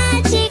are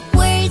magic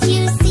words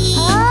you see.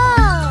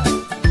 Oh.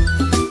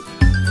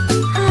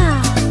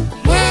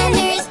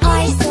 Manners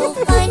are so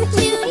fun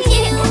to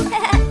do.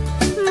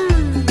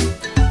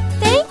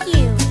 Thank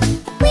you.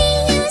 We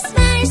use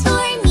manners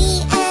for me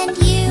and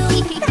you.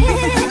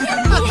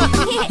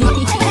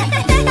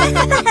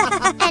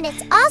 And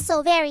it's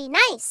also very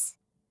nice.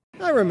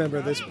 I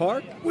remember this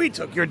park. We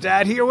took your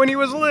dad here when he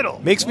was little.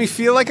 Makes me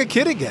feel like a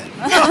kid again.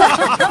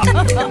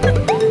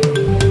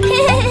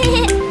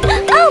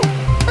 Oh,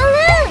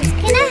 balloons!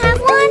 Can I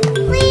have one,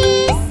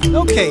 please?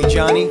 Okay,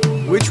 Johnny.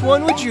 Which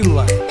one would you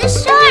like? The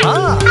shark!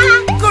 Ah,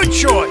 Good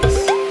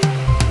choice.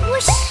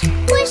 Whoosh,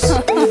 whoosh.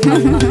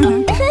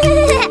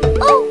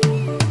 Oh!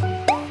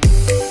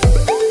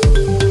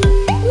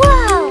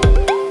 Whoa!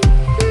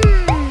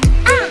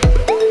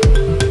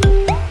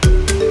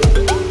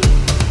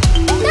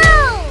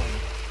 No!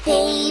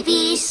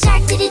 Baby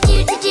shark do do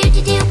do do do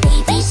do do.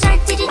 Baby shark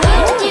do do do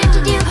do do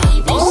do.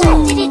 Baby shark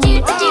do do do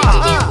do do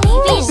do.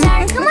 Baby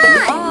shark, come on.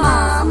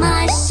 Mama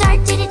shark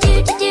do do do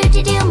do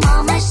do do.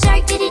 Mama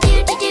shark do do do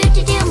do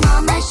do do.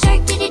 Mama shark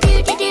do do do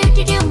do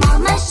do do.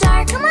 Mama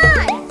shark, come on.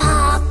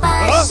 Papa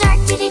shark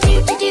do do do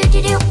do do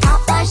do.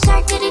 Papa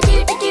shark do do do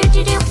do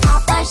do do.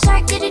 Papa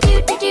shark do do do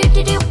do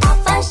do do.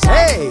 Papa shark.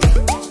 hey!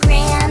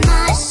 Grandma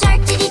shark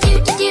do do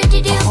do do do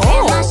do.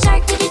 Grandma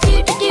shark do do do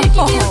do do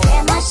do.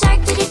 Grandma shark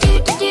do do do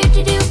do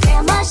do do.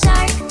 Grandma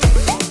shark.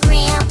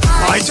 Grandpa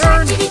My shark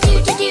turn. do do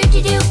do do do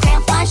do.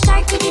 Grandpa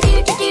shark do do do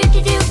do do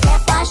do.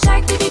 Grandpa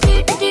shark do do do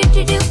do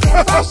do do.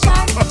 Grandpa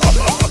shark.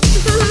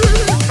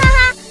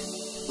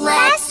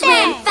 Let's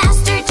swim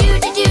faster, do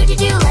do do do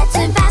do. Let's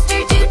swim faster,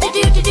 do do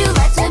do do do.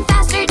 Let's swim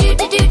faster, do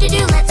do do do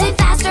do. Let's swim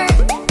faster.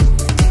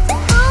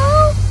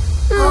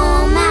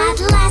 Home at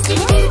last, do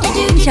do do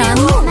do do.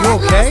 Johnny, Home you at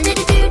okay? last, do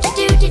do do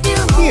do do do.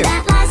 Home Here. at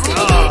last, do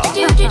do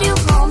do do do.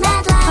 Home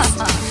at last.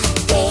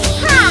 Baby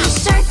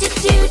shark, do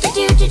do do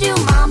do do do.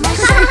 Mama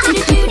shark, do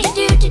do do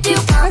do do do.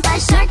 Papa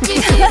shark, do do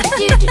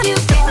do do do.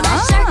 Grandma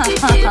shark, do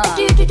do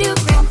do do do.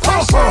 Grandpa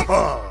shark.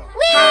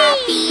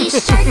 Happy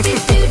shark, do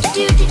do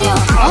do do do.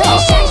 Happy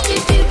sharks, do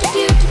do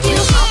do do do.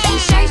 Happy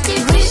sharks, do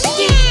do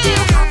do do.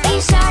 Happy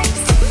sharks.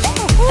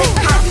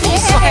 Happy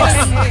sharks.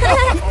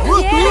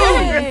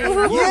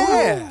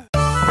 Yeah!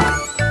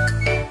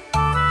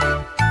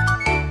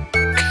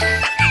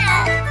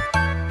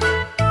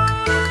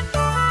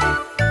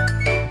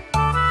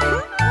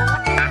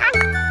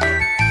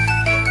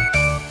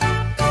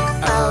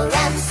 Oh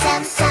rum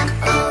sum sum,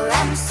 oh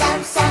rum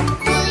sum sum.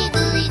 Guli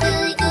guli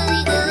guli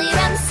guli guli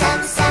rum sum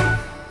sum.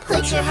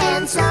 Put your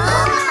hands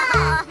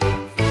up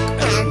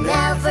and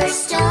never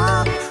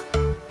stop.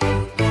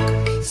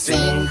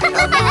 Sing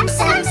a rum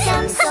sum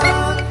sum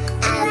song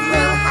and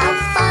we'll have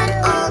fun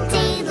all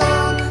day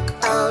long.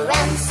 Oh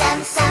rum sum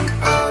sum,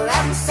 oh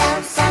rum sum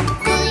sum.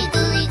 Guli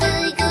guli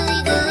guli guli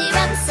guli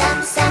rum sum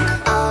sum.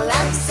 Oh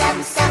rum sum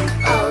sum,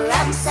 oh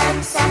rum sum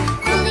sum.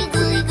 Guli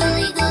guli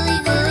guli guli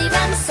guli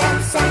rum sum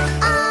sum.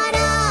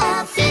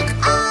 Rafiq,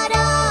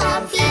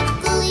 Rafiq,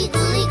 guli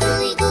guli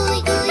guli guli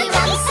guli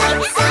rum sum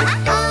sum.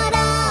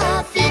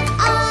 Rafiq,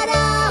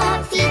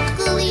 Rafiq,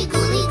 guli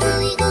guli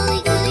guli guli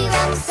guli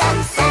rum sum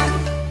sum.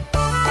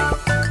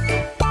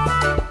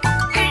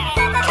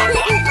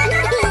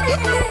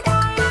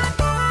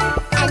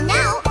 And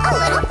now a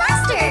little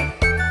faster.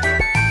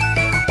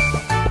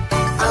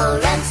 Oh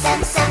rum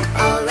sum sum,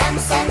 oh rum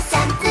sum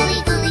sum. Guli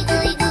guli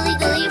guli guli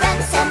guli rum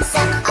sum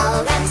sum. Oh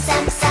rum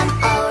sum sum,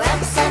 oh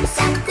rum sum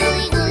sum.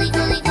 Guli guli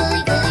guli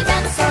guli guli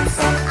rum sum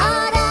sum.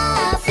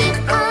 Rafiq,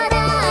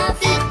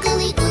 Rafiq,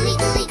 guli guli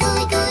guli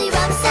guli guli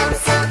rum sum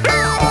sum.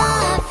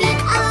 Rafiq,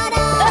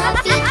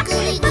 Rafiq,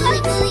 guli guli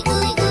guli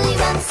guli guli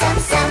rum sum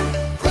sum.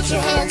 Put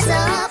your hands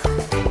up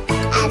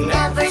and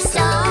never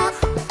stop.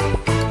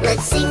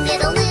 Let's sing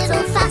it a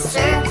little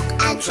faster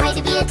and try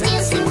to be a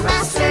dancing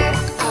master.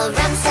 Oh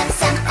rum sum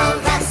sum, oh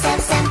rum sum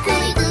sum.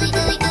 Guli guli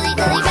guli guli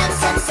guli rum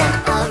sum sum.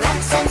 Oh rum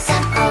sum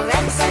sum, oh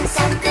rum sum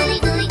sum. Guli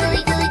guli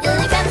guli guli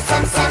guli rum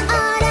sum sum.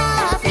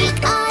 Rafiq,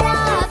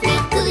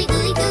 Rafiq, guli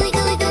guli guli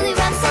guli guli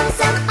rum sum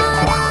sum.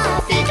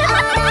 Rafiq,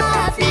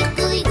 Rafiq,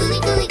 guli guli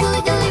guli guli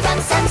guli rum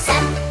sum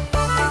sum.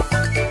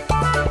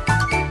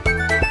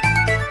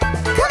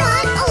 Come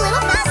on, a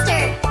little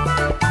faster.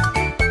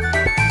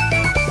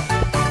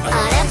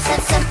 Rum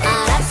sum sum,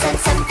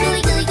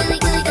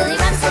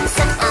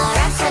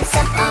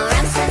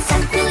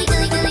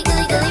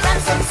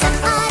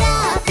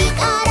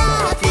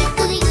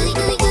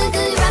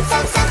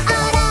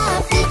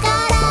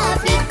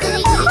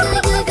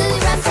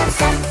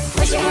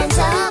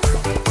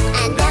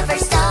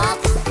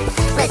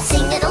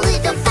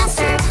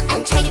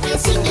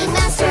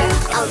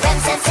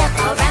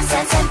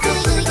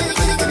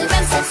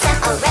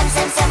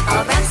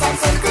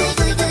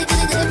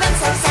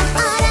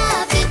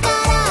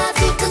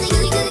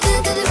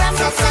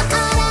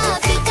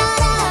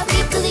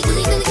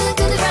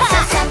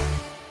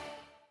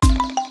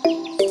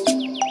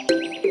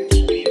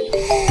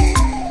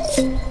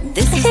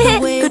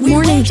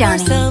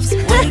 Johnny. ourselves,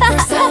 wake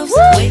ourselves,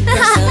 wake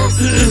ourselves.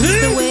 This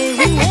is the way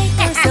we wake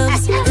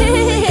ourselves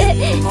early in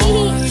the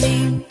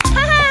morning.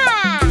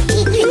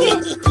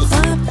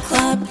 Clap,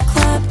 clap,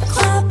 clap,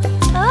 clap.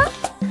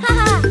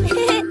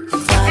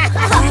 Clap,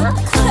 clap,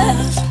 clap.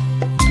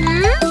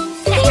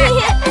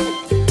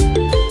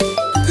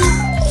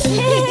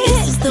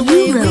 This is the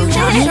way we wash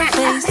our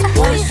face,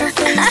 wash our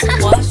face,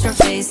 wash our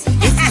face.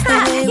 This is the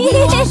way we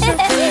wash our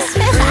face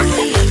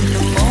early in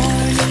the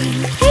morning.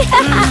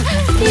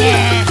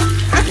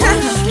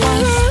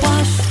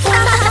 Wash,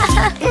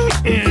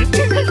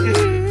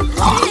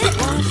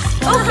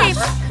 Okay.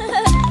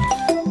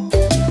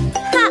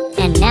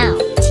 And now,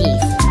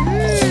 teeth.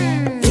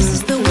 This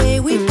is the way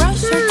we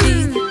brush our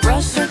teeth,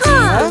 brush our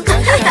teeth,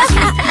 brush our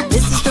teeth.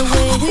 This is the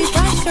way we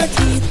brush our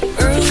teeth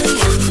early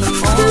in the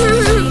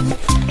morning.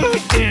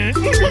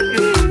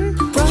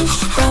 Brush,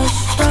 brush,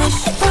 brush,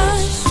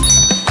 brush.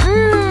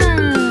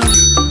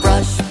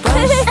 Brush,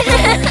 brush,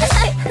 brush.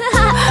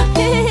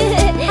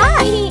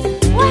 Hi.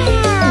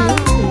 Wow.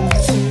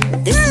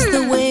 This is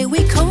the way we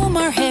comb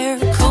our hair,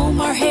 comb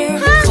our hair,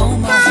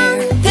 comb our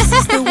hair. This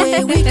is the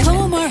way we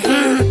comb our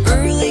hair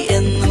early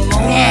in the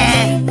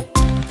morning.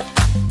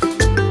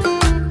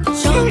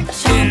 Chomp,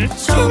 chomp,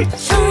 chomp,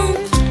 chomp.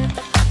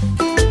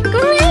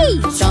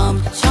 Great. Chomp,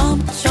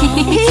 chomp, chomp.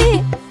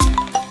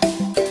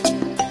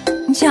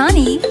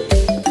 Johnny.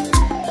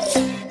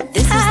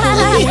 This is the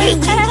way we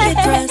get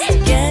dressed,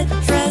 get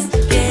dressed,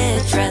 get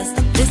dressed.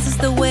 This is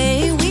the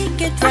way we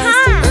get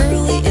dressed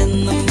early in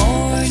the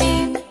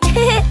morning.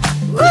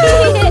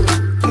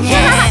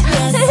 Yes,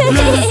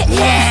 yes,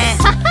 yes.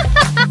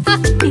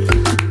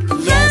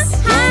 Yes,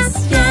 yes,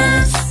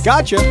 yes.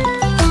 Gotcha.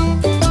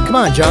 Come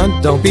on,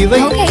 John. Don't be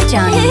late. Okay,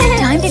 Johnny.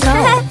 Time to go.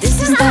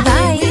 This is the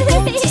way we go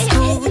to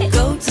school,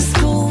 go to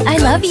school. I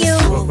love you.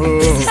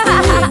 This is the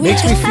way we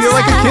Makes me feel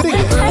like a kid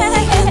again.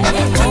 early in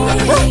the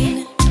morning.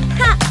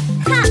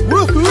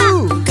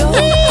 Woohoo! Go, go, go.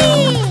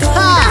 Go,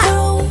 go, go.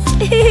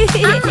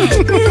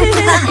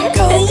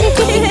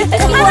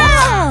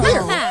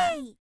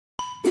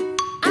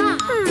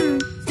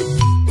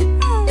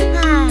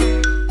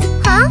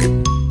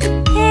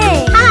 Hey.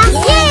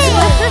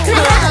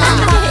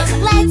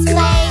 Let's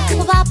play.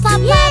 Plop, plop, plop.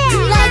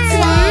 Let's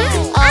play.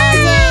 All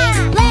day.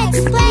 Let's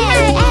play.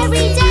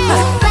 Every day.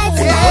 Let's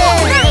play.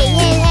 Hey,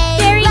 hey, hey.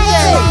 Very Let's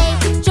good.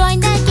 play. Join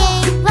the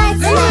game.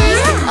 Let's play.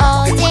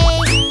 All day.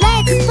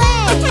 Let's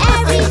play.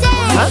 Every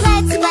day.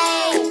 Let's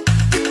play.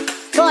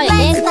 Boy,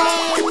 Let's play.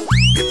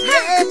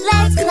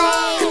 Let's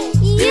play.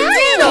 You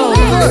did it.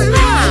 Let's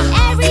play.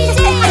 Every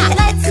day.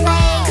 Let's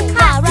play.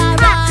 Ha, rah,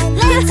 rah.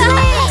 Let's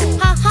play.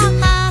 Ha, ha,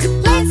 ha.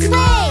 Let's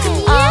play.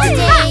 All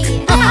day.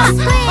 Let's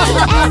play.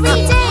 Every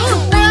day.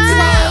 Let's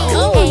play.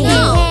 Hey, hey,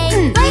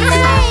 hey. Let's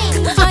play.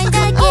 Join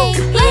the game.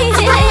 Let's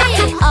play.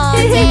 All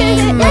day. Let's play.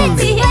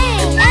 Every day.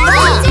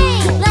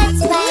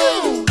 Let's play.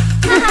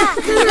 Let's play.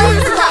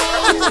 Let's play.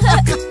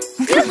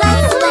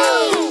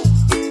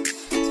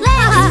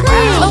 Let's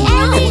play.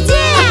 Every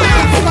day.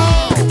 Let's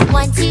play.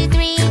 1, 2,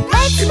 3.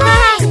 Let's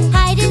play.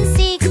 Hide and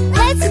seek.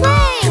 Let's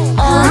play.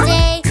 All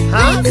day.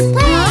 Let's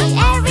play.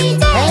 Every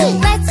day.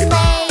 Let's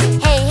play.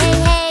 Hey, hey,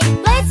 hey.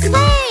 Let's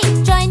play.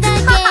 Join the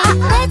game.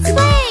 Let's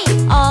play.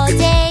 All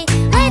day.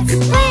 Let's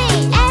play.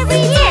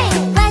 Every day.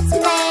 Let's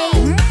play.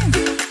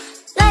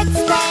 Let's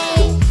play.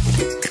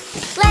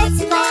 Let's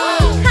play. Let's play.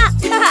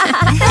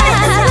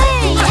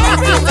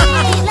 Every day.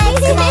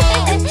 Let's play.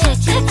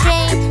 Choo-choo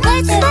train.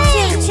 Let's play.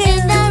 In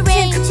the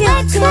rain.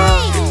 Let's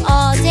play.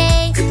 All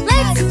day.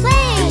 Let's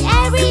play.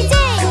 Every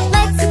day.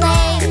 Let's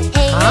play.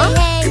 Hey, hey,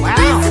 hey.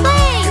 Let's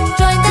play.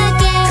 Join the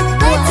game.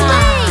 Let's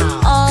play.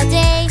 All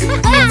day.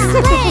 Let's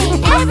play.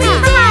 Every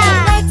day.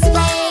 Let's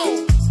play.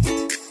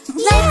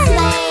 Let's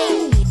play.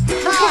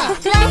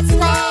 Let's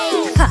play.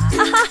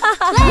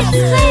 Let's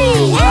play.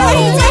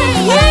 Every day.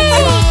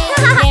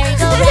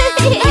 Merry-go-round.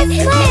 Let's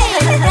play.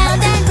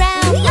 Round and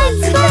round.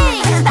 Let's play.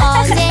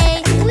 All day.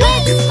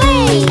 Let's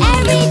play.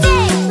 Every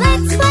day.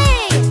 Let's play.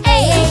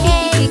 Hey, hey,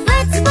 hey.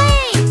 Let's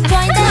play.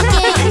 Join the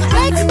game.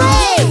 Let's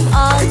play.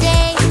 All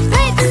day.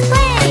 Let's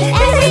play.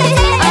 Every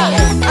day.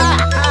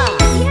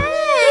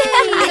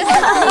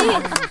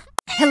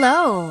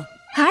 Hello.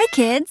 Hi,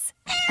 kids.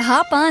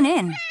 Hop on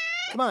in.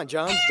 Come on,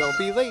 John. Don't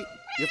be late.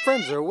 Your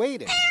friends are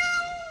waiting.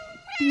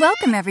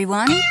 Welcome,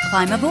 everyone.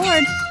 Climb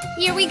aboard.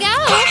 Here we go.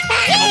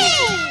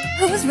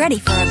 Who's ready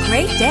for a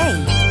great day?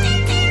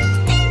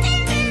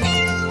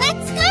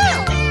 Let's go.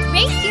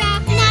 Race ya.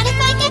 Not if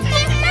I get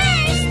there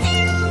first.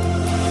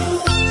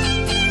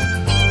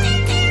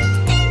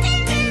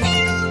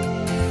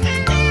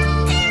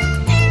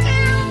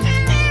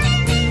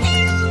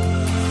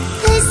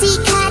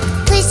 Pussycat,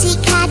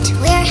 pussycat,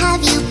 where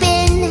have you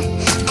been?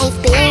 I've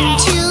been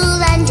to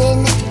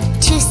London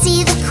to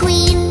see the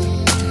Queen.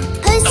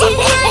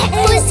 Pussycat,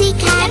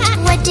 pussycat,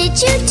 what did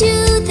you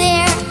do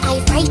there? I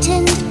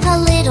frightened a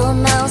little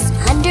mouse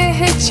under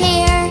her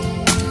chair.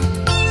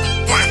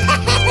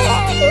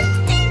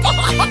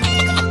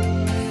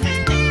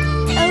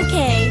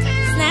 Okay,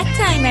 snack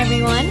time,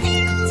 everyone.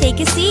 Take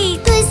a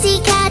seat.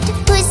 Pussycat,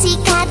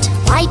 pussycat,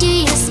 why do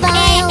you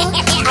smile?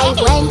 I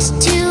went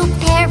to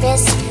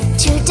Paris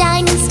to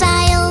dine in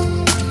style.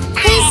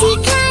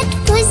 Pussycat,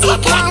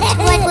 pussycat,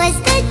 what was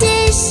the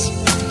dish?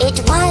 It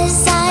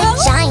was a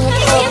giant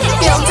bowl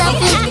filled up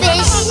with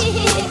fish.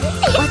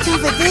 What's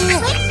over there?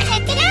 Let's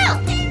check it out.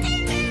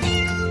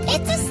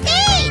 It's a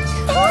stage.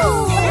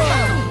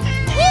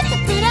 We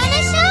could put on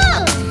a show.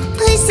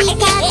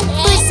 Pussycat,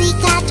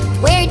 pussycat,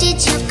 where did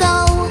you go?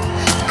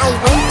 I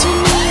went to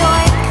New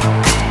York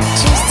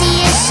to see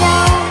a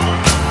show.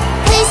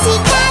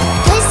 Pussycat,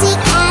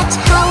 pussycat,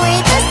 how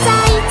are the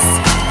sights?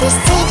 The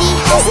city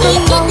has the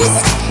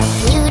most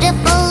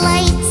beautiful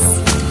lights.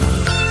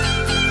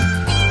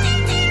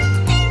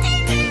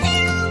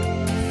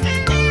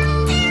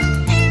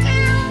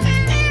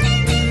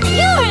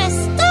 You're a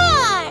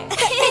star!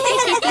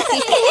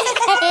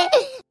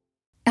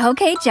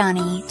 Okay,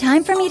 Johnny,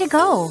 time for me to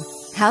go.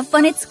 Have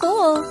fun at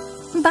school.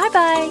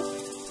 Bye-bye.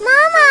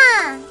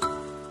 Mama!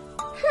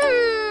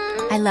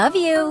 I love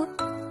you.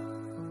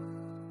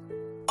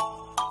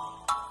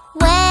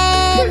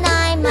 When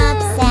I'm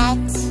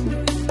upset,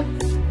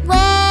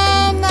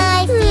 when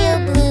I feel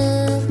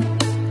blue,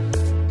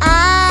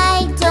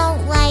 I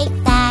don't like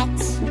that,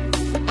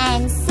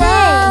 and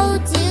so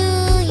do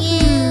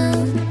you.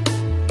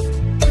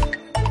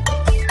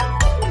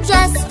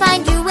 Just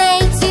find your way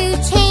to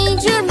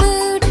change your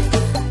mood.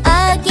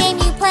 A game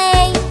you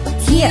play to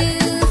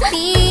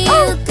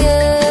feel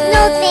good.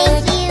 No,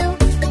 thank you.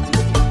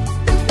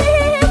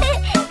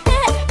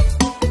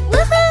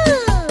 Woohoo!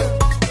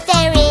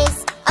 There is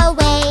a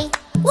way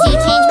to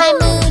change my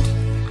mood.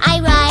 I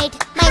ride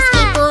my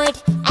skateboard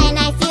and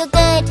I feel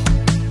good.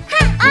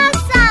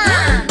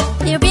 Awesome!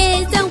 There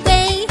is a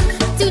way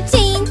to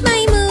change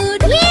my mood.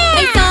 I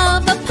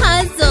solve a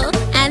puzzle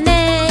and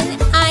then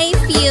I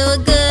feel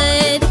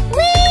good.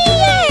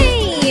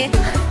 Yay!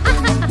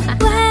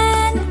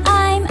 When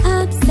I'm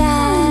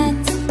upset,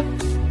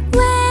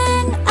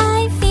 when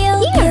I feel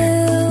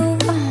blue,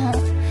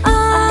 I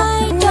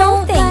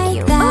don't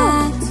like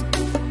that,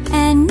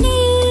 and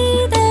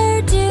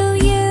neither do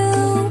you.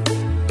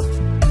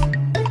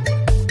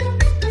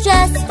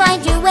 Just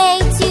find your way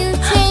to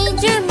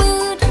change your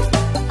mood.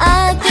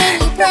 A game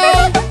you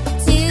play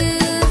to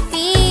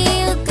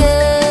feel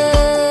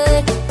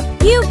good.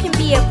 You can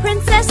be a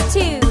princess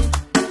too.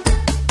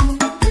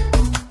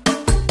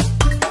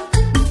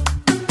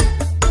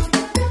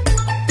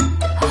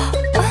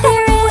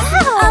 There is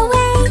a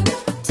way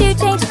to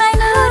change my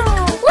mood.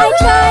 I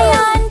try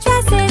on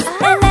dresses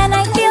and then I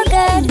feel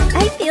good. I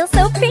feel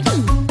so pretty.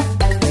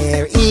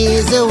 There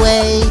is a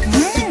way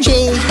to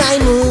change my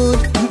mood.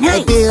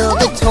 I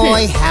build a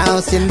toy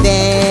house and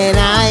then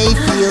I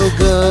feel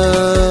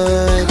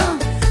good.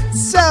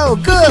 So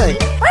good!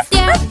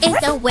 There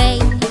is a way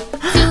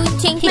to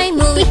change my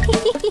mood.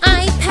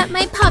 I pet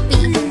my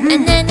puppy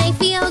and then I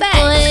feel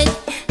good.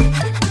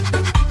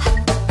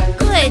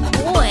 Good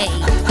boy.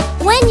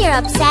 When you're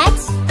upset,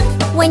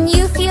 when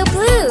you feel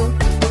blue,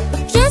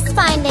 just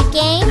find a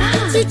game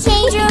to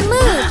change your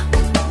mood.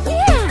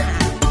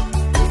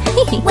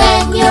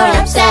 When you're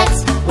upset,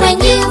 when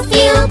you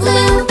feel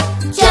blue,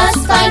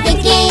 just find a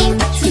game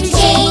to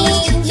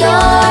change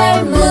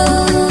your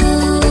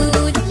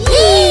mood.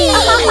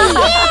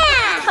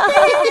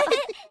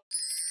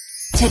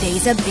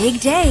 Today's a big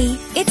day.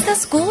 It's the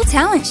school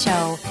talent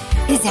show.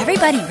 Is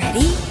everybody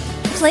ready?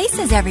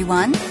 Places,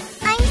 everyone.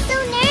 I'm so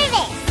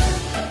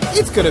nervous.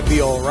 It's gonna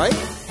be all right.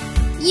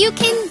 You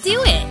can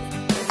do it.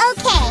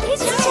 Okay.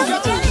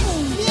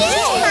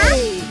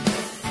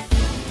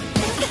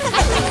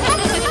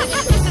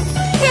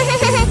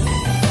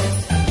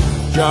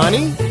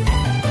 Johnny?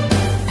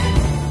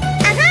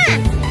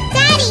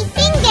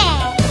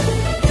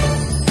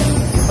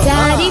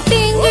 Daddy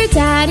finger.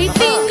 Daddy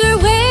finger,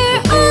 where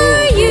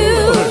are you?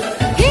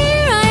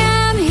 Here I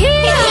am,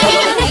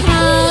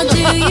 how do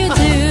you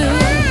do?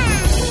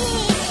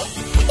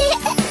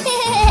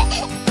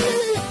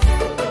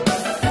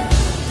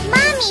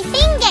 Mommy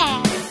finger.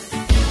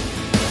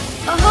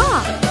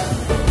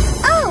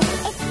 Oh,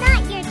 it's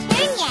not your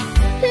turn yet.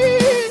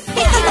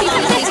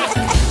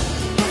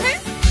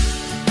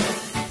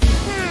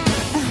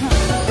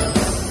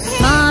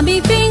 Mommy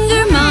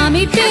finger,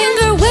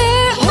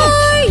 where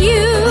are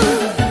you?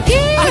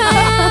 Here I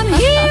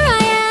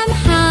am,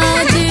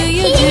 how do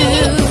you do?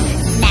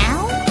 Now?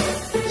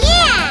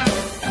 Yeah.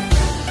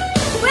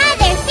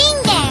 Brother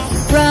finger.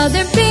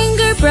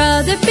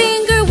 Brother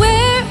finger,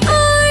 where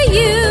are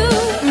you?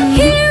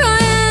 Here I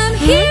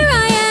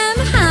am,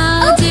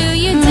 how do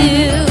you do?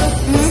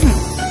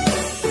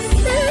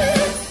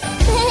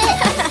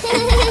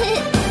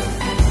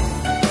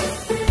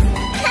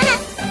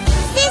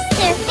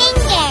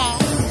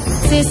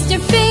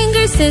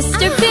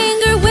 Sister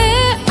finger,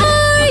 where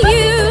are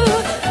you?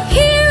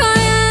 Here I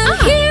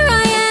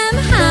am,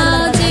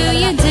 how do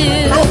you do?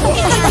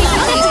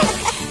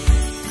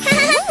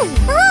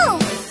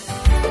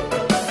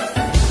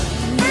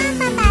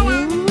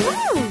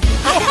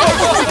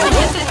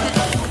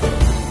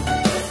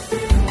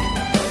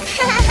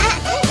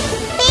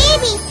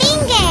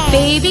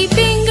 Baby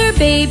finger,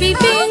 Baby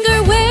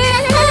finger,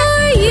 where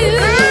are you?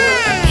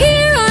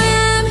 Here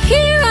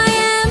I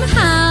am,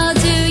 how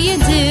do you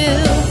do?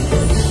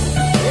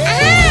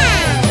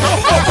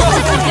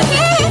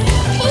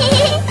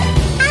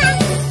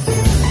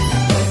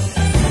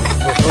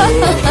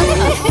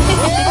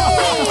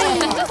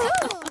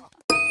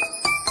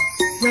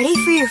 Ready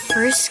for your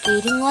first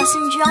skating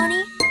lesson,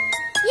 Johnny?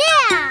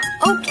 Yeah!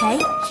 Okay,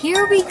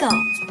 here we go.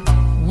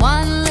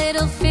 One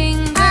little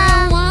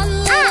finger, one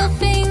little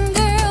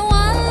finger,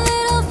 one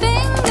little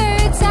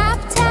finger, tap,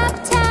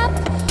 tap, tap.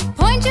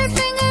 Point your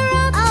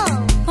finger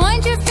up,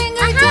 point your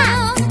finger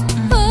down,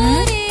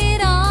 put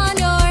it on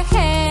your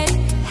head.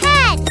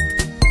 Head!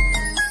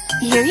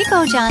 Here you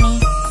go, Johnny.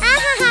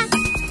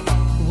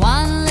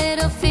 One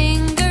little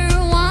finger,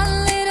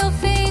 one little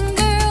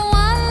finger,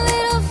 one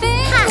little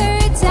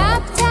finger,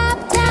 tap, tap,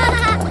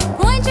 tap.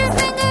 Point your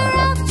finger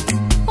up,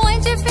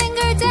 point your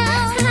finger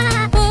down,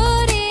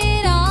 put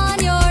it on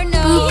your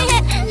nose.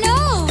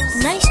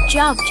 Nose. Nice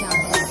job,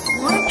 Johnny.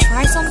 Want to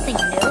try something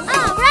new?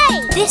 All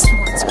right! This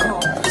one's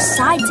called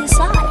side to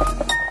side.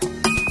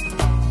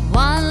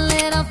 One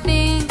little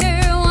finger,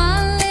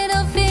 one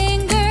little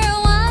finger,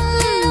 one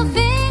little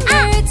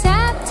finger,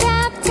 tap,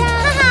 tap,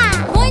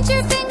 tap. Point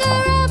your finger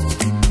up,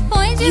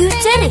 point your You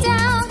did finger it.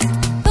 down,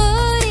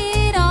 put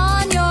it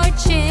on your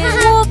chin.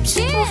 Whoops,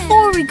 Chin.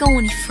 before we go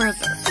any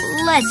further,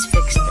 let's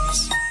fix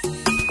this.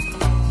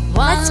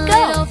 Let's One go.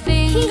 little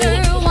finger,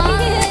 one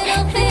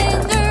little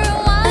finger,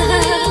 one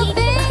little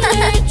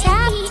finger,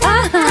 tap,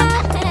 tap,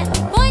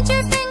 tap. Point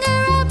your finger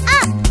up,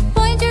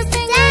 point your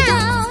finger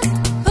down,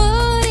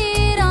 put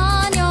it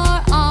on your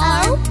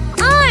arm.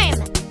 Arm!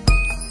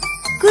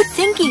 Good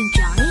thinking,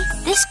 Johnny.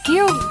 This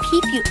gear will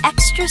keep you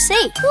extra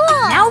safe.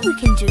 Cool. Now we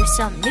can do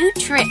some new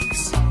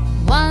tricks.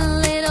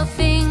 One little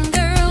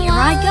finger, Here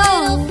I one go.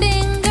 little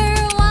finger,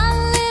 one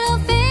little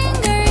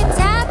finger,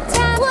 tap,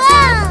 tap, Whoa!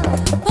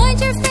 tap. Point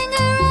your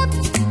finger up,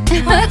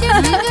 point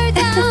your finger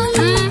down,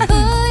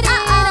 put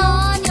it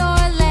on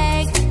your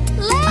leg.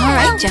 Leg. All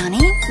right,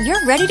 Johnny,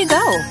 you're ready to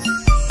go.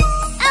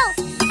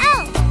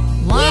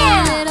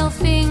 One little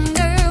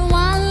finger,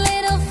 one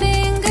little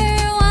finger,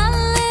 one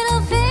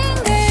little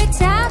finger,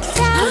 tap, tap,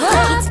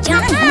 tap. It's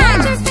Johnny.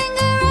 Point your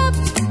finger up,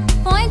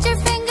 point your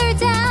finger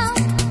down,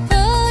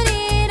 put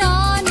it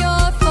on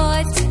your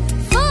foot.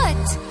 Foot.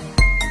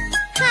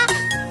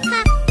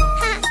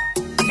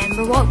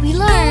 Remember what we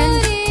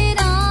learned. Put it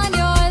on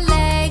your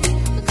leg.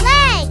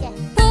 Leg!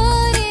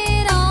 Put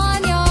it on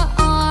your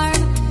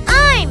arm.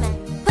 Arm!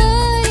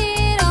 Put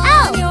it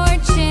on your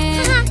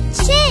chin.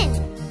 Chin!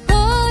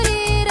 Put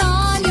it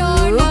on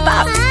your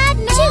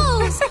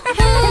nose.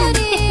 Put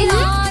it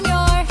on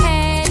your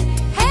head.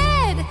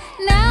 Head.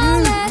 Now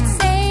let's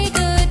say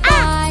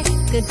goodbye.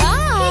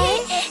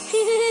 Goodbye.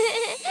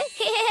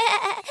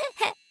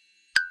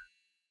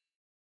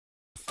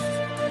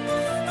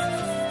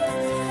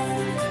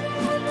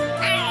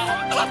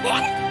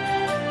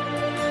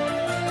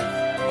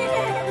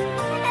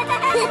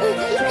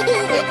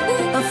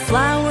 A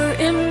flower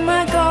in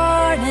my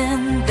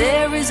garden,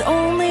 there is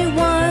only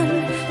one.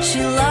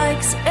 She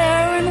likes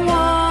air and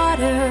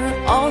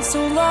water,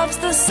 also loves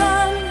the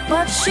sun.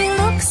 But she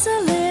looks a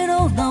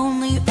little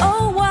lonely,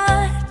 oh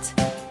what?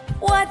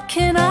 What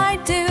can I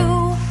do?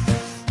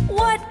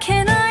 What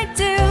can I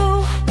do?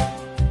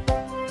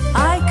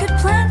 I could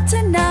plant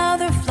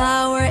another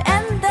flower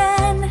and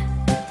then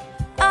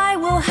I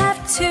will have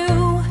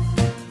two.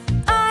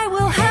 I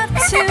will have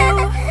two.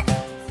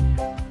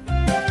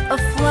 A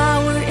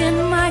flower in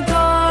my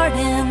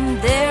garden,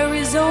 there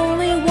is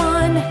only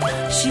one.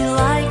 She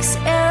likes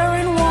air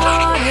and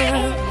water,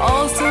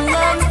 also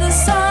loves the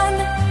sun.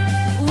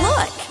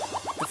 Look,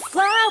 the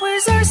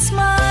flowers are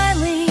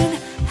smiling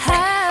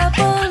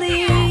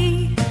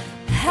happily,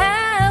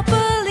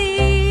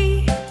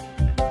 happily.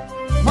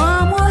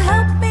 Mom will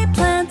help me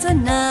plant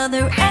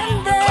another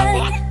and then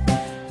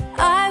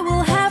I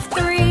will have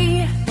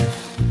three.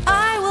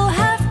 I will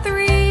have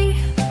three.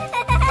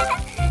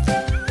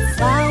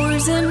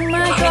 Flowers in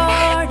my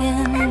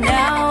garden,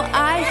 now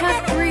I have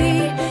three.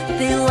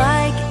 They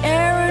like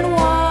air and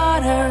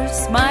water,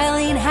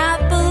 smiling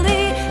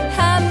happily,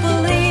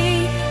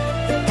 happily.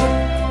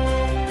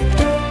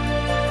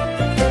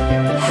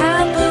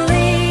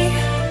 Happily.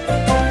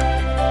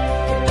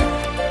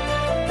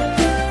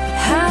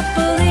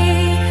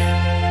 Happily.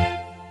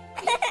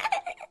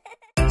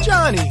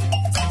 Johnny!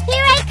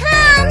 Here I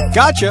come!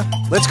 Gotcha.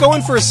 Let's go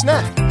in for a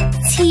snack.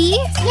 Tea?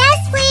 Yes,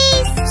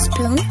 please!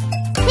 Spoon?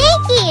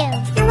 Thank you!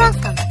 You're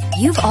welcome.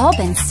 You've all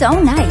been so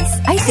nice.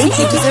 I think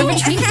you deserve a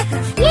treat.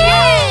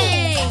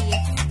 Yay!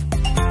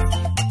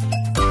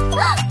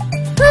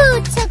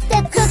 Who took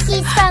the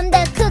cookies from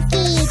the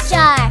cookie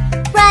jar?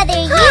 Brother,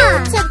 you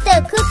took the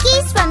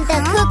cookies from the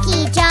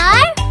cookie jar?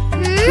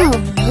 Who,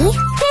 me?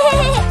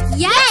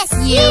 Yes,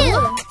 you!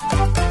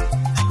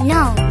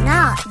 No,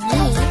 not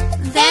me.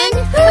 Then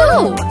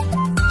who?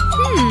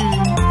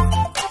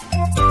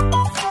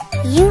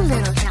 You,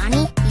 little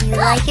Johnny. You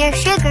like your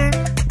sugar.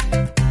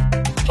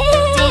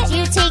 Did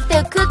you take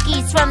the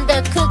cookies from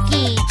the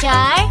cookie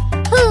jar?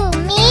 Who,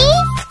 me?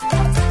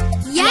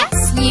 Yes,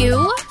 you.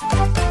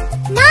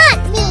 Not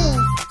me.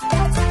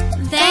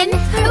 Then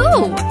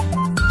who?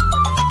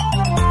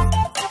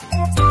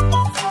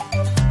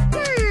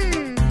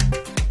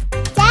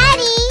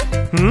 Daddy,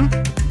 Hmm?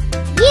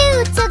 you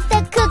took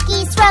the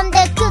cookies from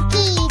the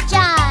cookie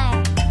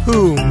jar.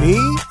 Who, me?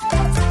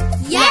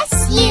 Yes,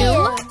 you.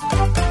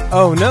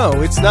 Oh no,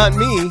 it's not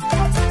me.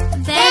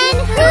 Then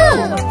who?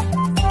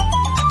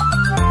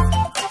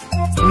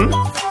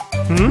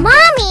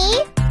 Mommy!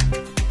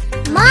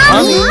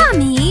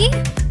 Mommy?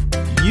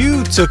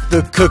 You took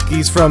the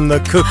cookies from the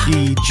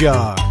cookie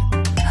jar.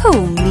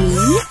 Who, me?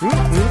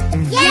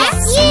 Yes,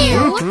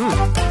 you.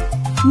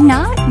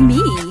 Not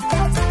me.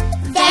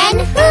 Then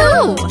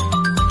who?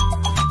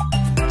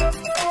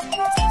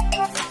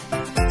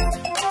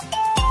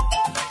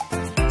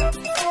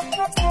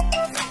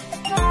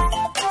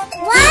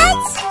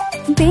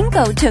 What?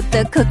 Bingo took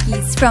the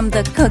cookies from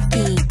the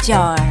cookie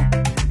jar.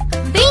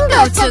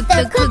 Bingo took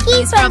the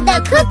cookies from the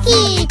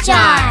cookie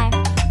jar.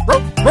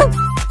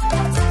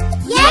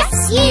 Yes,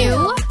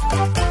 you.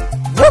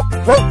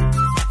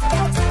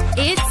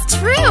 It's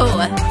true.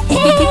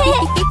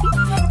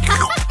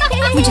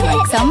 Would you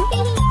like some?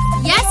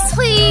 Yes,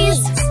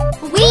 please.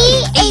 We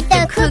ate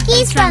the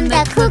cookies from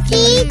the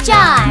cookie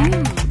jar.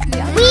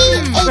 We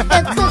ate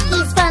the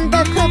cookies